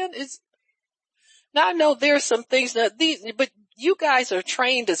I'm saying? Now I know there's some things but you guys are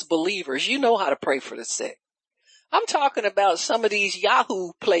trained as believers. You know how to pray for the sick. I'm talking about some of these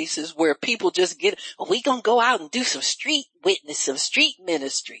Yahoo places where people just we gonna go out and do some street witness, some street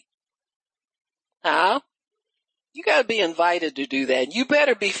ministry. Huh? You gotta be invited to do that. You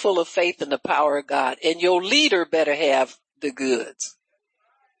better be full of faith in the power of God, and your leader better have the goods.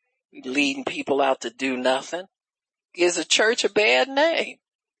 Leading people out to do nothing gives a church a bad name.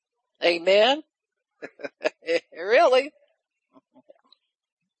 Amen. Really?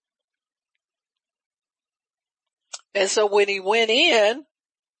 And so when he went in,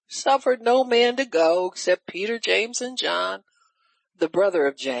 suffered no man to go except Peter, James, and John, the brother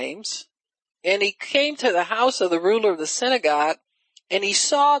of James. And he came to the house of the ruler of the synagogue, and he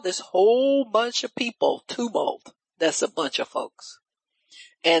saw this whole bunch of people, tumult. That's a bunch of folks.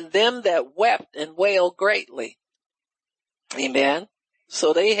 And them that wept and wailed greatly. Amen.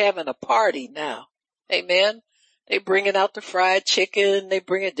 So they having a party now. Amen. They bringing out the fried chicken.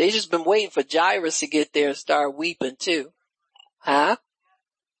 They just been waiting for Jairus to get there and start weeping too. Huh?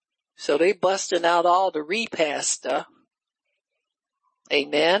 So they busting out all the repast stuff.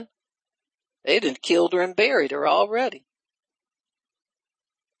 Amen. They done killed her and buried her already.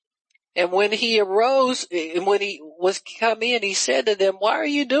 And when he arose, and when he was come in, he said to them, why are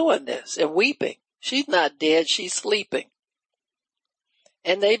you doing this? And weeping. She's not dead, she's sleeping.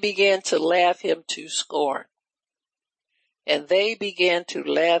 And they began to laugh him to scorn. And they began to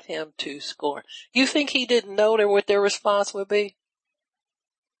laugh him to scorn. You think he didn't know what their response would be?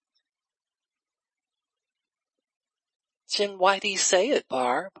 Then why'd he say it,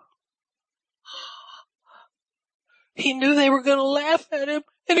 Barb? He knew they were going to laugh at him,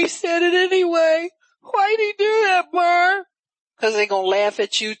 and he said it anyway. Why'd he do that, Barb? Because they're going to laugh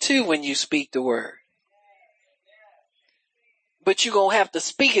at you too when you speak the word. But you're going to have to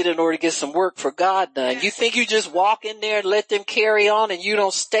speak it in order to get some work for God done. You think you just walk in there and let them carry on and you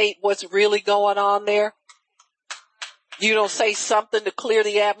don't state what's really going on there? You don't say something to clear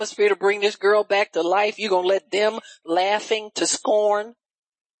the atmosphere to bring this girl back to life? You're going to let them laughing to scorn?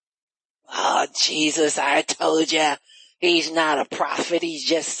 Oh, Jesus, I told you, he's not a prophet. He's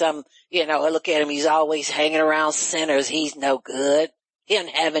just some, look at him. He's always hanging around sinners. He's no good. He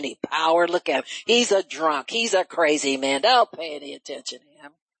doesn't have any power. Look at him. He's a drunk. He's a crazy man. Don't pay any attention to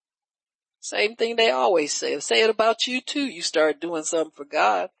him. Same thing they always say. Say it about you too. You start doing something for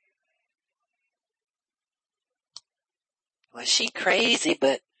God. Well, she crazy,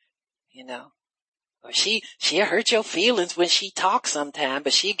 but, or she hurt your feelings when she talks sometime,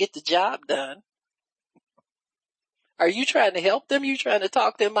 but she get the job done. Are you trying to help them? You trying to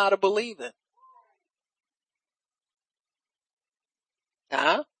talk them out of believing?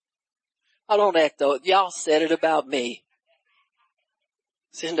 Huh? I don't act though. Y'all said it about me.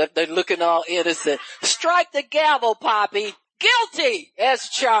 They're looking all innocent. Strike the gavel, Poppy. Guilty as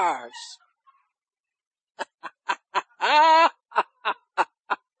charged.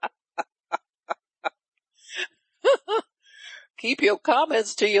 Keep your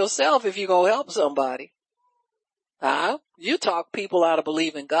comments to yourself if you're going to help somebody. Huh? You talk people out of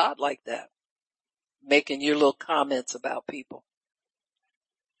believing God like that. Making your little comments about people.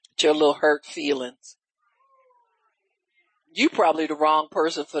 Your little hurt feelings. You probably the wrong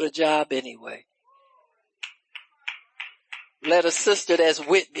person for the job anyway. Let a sister that's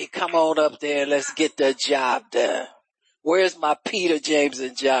with me come on up there and let's get the job done. Where's my Peter, James,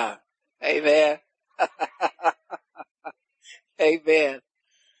 and John? Amen. Amen.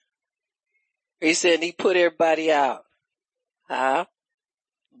 He said he put everybody out. Huh?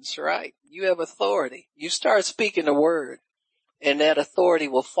 That's right. You have authority. You start speaking the word, and that authority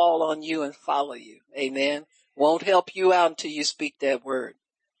will fall on you and follow you. Amen. Won't help you out until you speak that word.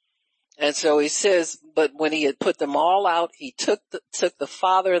 And so he says, but when he had put them all out, he took the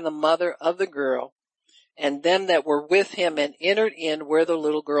father and the mother of the girl and them that were with him and entered in where the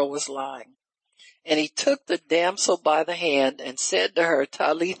little girl was lying. And he took the damsel by the hand and said to her,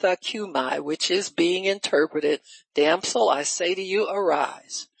 Talitha cumi, which is being interpreted, damsel, I say to you,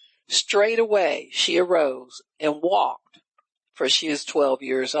 arise. Straightway she arose and walked, for she is 12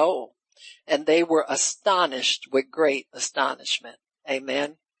 years old. And they were astonished with great astonishment.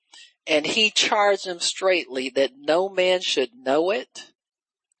 Amen. And he charged them straitly that no man should know it,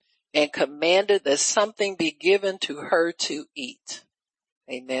 and commanded that something be given to her to eat.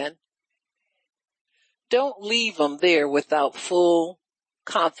 Amen. Don't leave them there without full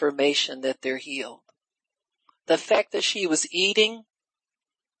confirmation that they're healed. The fact that she was eating,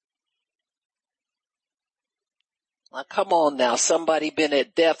 now come on now, somebody been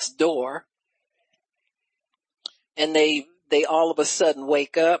at death's door, and they all of a sudden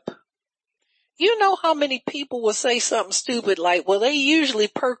wake up. You know how many people will say something stupid like, well, they usually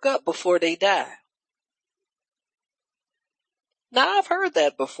perk up before they die. Now I've heard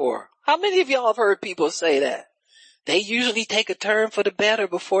that before. How many of y'all have heard people say that? They usually take a turn for the better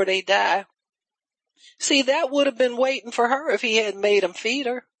before they die. See, that would have been waiting for her if he hadn't made them feed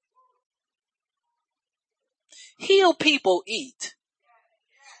her. Heal people eat.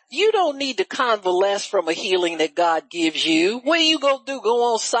 You don't need to convalesce from a healing that God gives you. What are you going to do?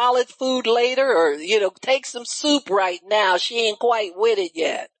 Go on solid food later or, take some soup right now. She ain't quite with it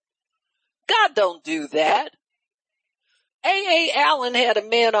yet. God don't do that. A.A. Allen had a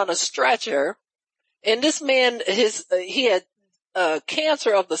man on a stretcher, and this man, he had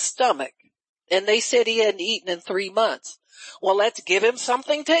cancer of the stomach, and they said he hadn't eaten in 3 months. Well, let's give him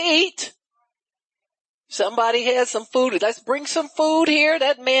something to eat. Somebody had some food. Let's bring some food here.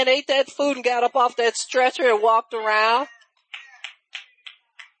 That man ate that food and got up off that stretcher and walked around.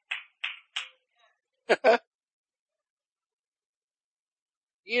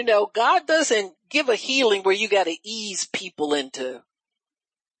 God doesn't give a healing where you got to ease people into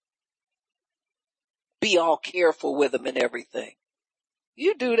be all careful with them and everything.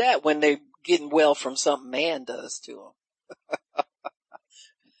 You do that when they're getting well from something man does to them.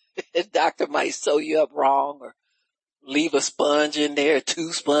 The doctor might sew you up wrong or leave a sponge in there,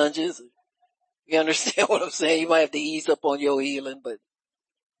 2 sponges. You understand what I'm saying? You might have to ease up on your healing, but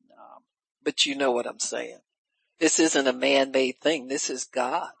you know what I'm saying. This isn't a man-made thing. This is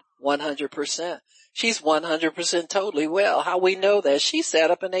God, 100%. She's 100% totally well. How we know that? She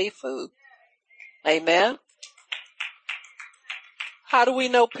sat up and ate food. Amen. How do we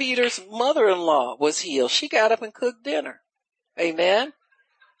know Peter's mother-in-law was healed? She got up and cooked dinner. Amen.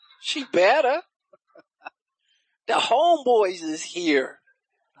 She better. The homeboys is here.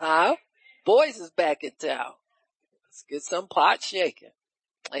 Huh? Boys is back in town. Let's get some pot shaking.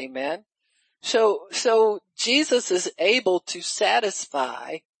 Amen. So Jesus is able to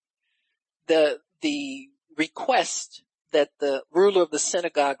satisfy the request that the ruler of the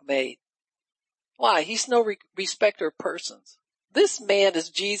synagogue made. Why? He's no respecter of persons. This man is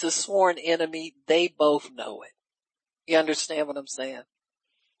Jesus' sworn enemy. They both know it. You understand what I'm saying?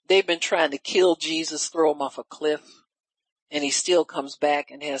 They've been trying to kill Jesus, throw him off a cliff, and he still comes back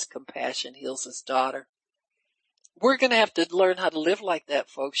and has compassion, heals his daughter. We're going to have to learn how to live like that,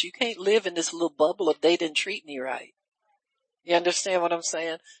 folks. You can't live in this little bubble of they didn't treat me right. You understand what I'm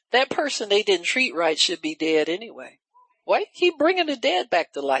saying? That person they didn't treat right should be dead anyway. Why keep bringing the dead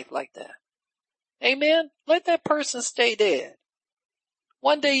back to life like that? Amen? Let that person stay dead.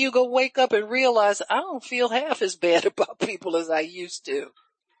 One day you go wake up and realize I don't feel half as bad about people as I used to.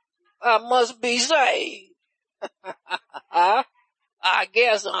 I must be saved. I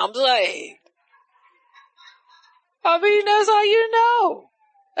guess I'm saved. I mean, that's how you know.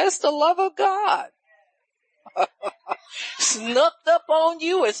 That's the love of God. Snuck up on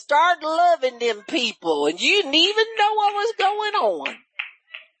you and started loving them people, and you didn't even know what was going on.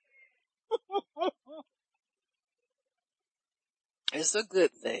 It's a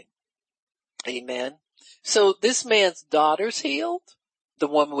good thing. Amen. So this man's daughter's healed. The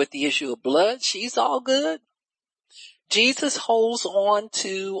woman with the issue of blood, she's all good. Jesus holds on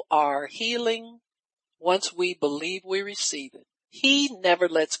to our healing once we believe we receive it. He never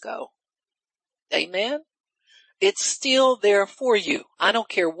lets go. Amen. It's still there for you. I don't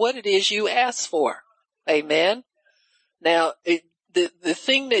care what it is you ask for. Amen. Now, the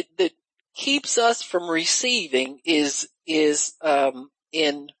thing that keeps us from receiving is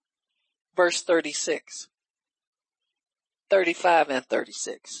in verse 36, 35 and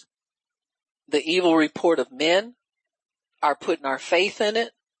 36. The evil report of men are putting our faith in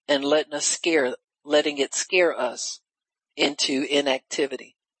it and letting it scare us into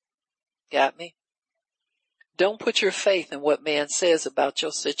inactivity. Got me? Don't put your faith in what man says about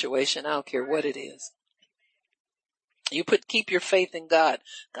your situation. I don't care what it is. Keep your faith in God.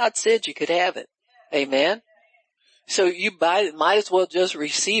 God said you could have it. Amen. So you might as well just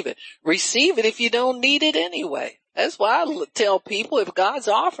receive it. Receive it if you don't need it anyway. That's why I tell people, if God's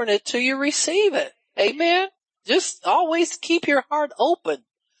offering it to you, receive it. Amen. Just always keep your heart open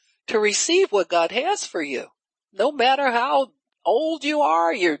to receive what God has for you. No matter how old you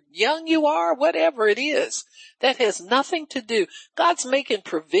are, you're young you are, whatever it is. That has nothing to do. God's making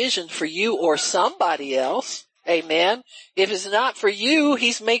provision for you or somebody else. Amen. If it's not for you,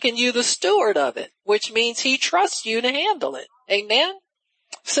 he's making you the steward of it, which means he trusts you to handle it. Amen.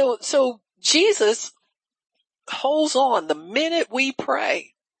 So Jesus holds on. The minute we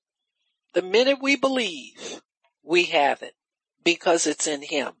pray, the minute we believe, we have it because it's in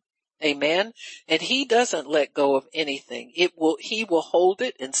him. Amen. And he doesn't let go of anything. He will hold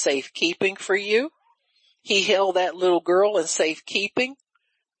it in safekeeping for you. He held that little girl in safekeeping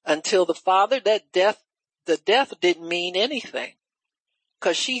until the death didn't mean anything.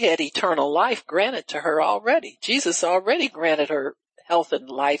 because she had eternal life granted to her already. Jesus already granted her health and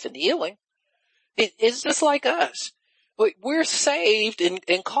life and healing. It's just like us. We're saved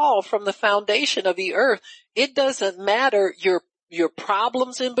and called from the foundation of the earth. It doesn't matter your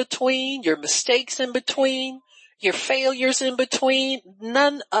problems in between, your mistakes in between, your failures in between.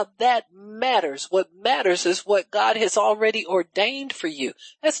 None of that matters. What matters is what God has already ordained for you.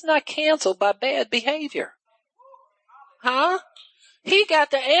 That's not canceled by bad behavior. Huh? He got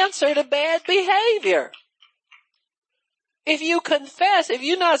the answer to bad behavior. If you confess, if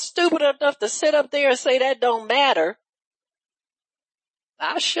you're not stupid enough to sit up there and say that don't matter,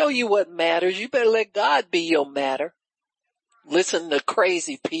 I'll show you what matters. You better let God be your matter. Listen to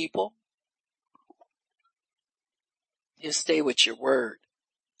crazy people. You stay with your word.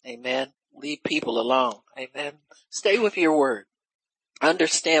 Amen. Leave people alone. Amen. Stay with your word.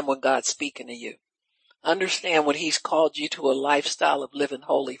 Understand when God's speaking to you. Understand when he's called you to a lifestyle of living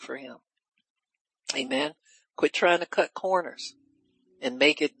holy for him. Amen. Quit trying to cut corners and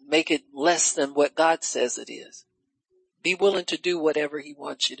make it less than what God says it is. Be willing to do whatever he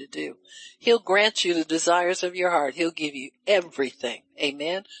wants you to do. He'll grant you the desires of your heart. He'll give you everything.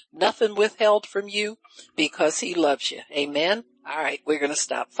 Amen. Nothing withheld from you because he loves you. Amen. All right, we're going to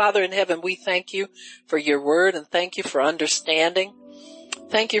stop. Father in heaven, we thank you for your word and thank you for understanding.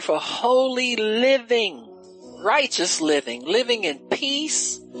 Thank you for holy living, righteous living, living in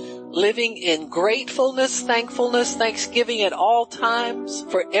peace, living in gratefulness, thankfulness, thanksgiving at all times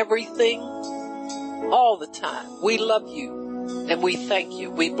for everything. All the time. We love you and we thank you.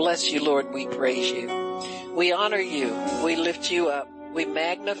 We bless you, Lord. We praise you. We honor you. We lift you up. We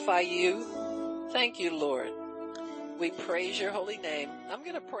magnify you. Thank you, Lord. We praise your holy name. I'm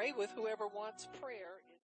going to pray with whoever wants prayer.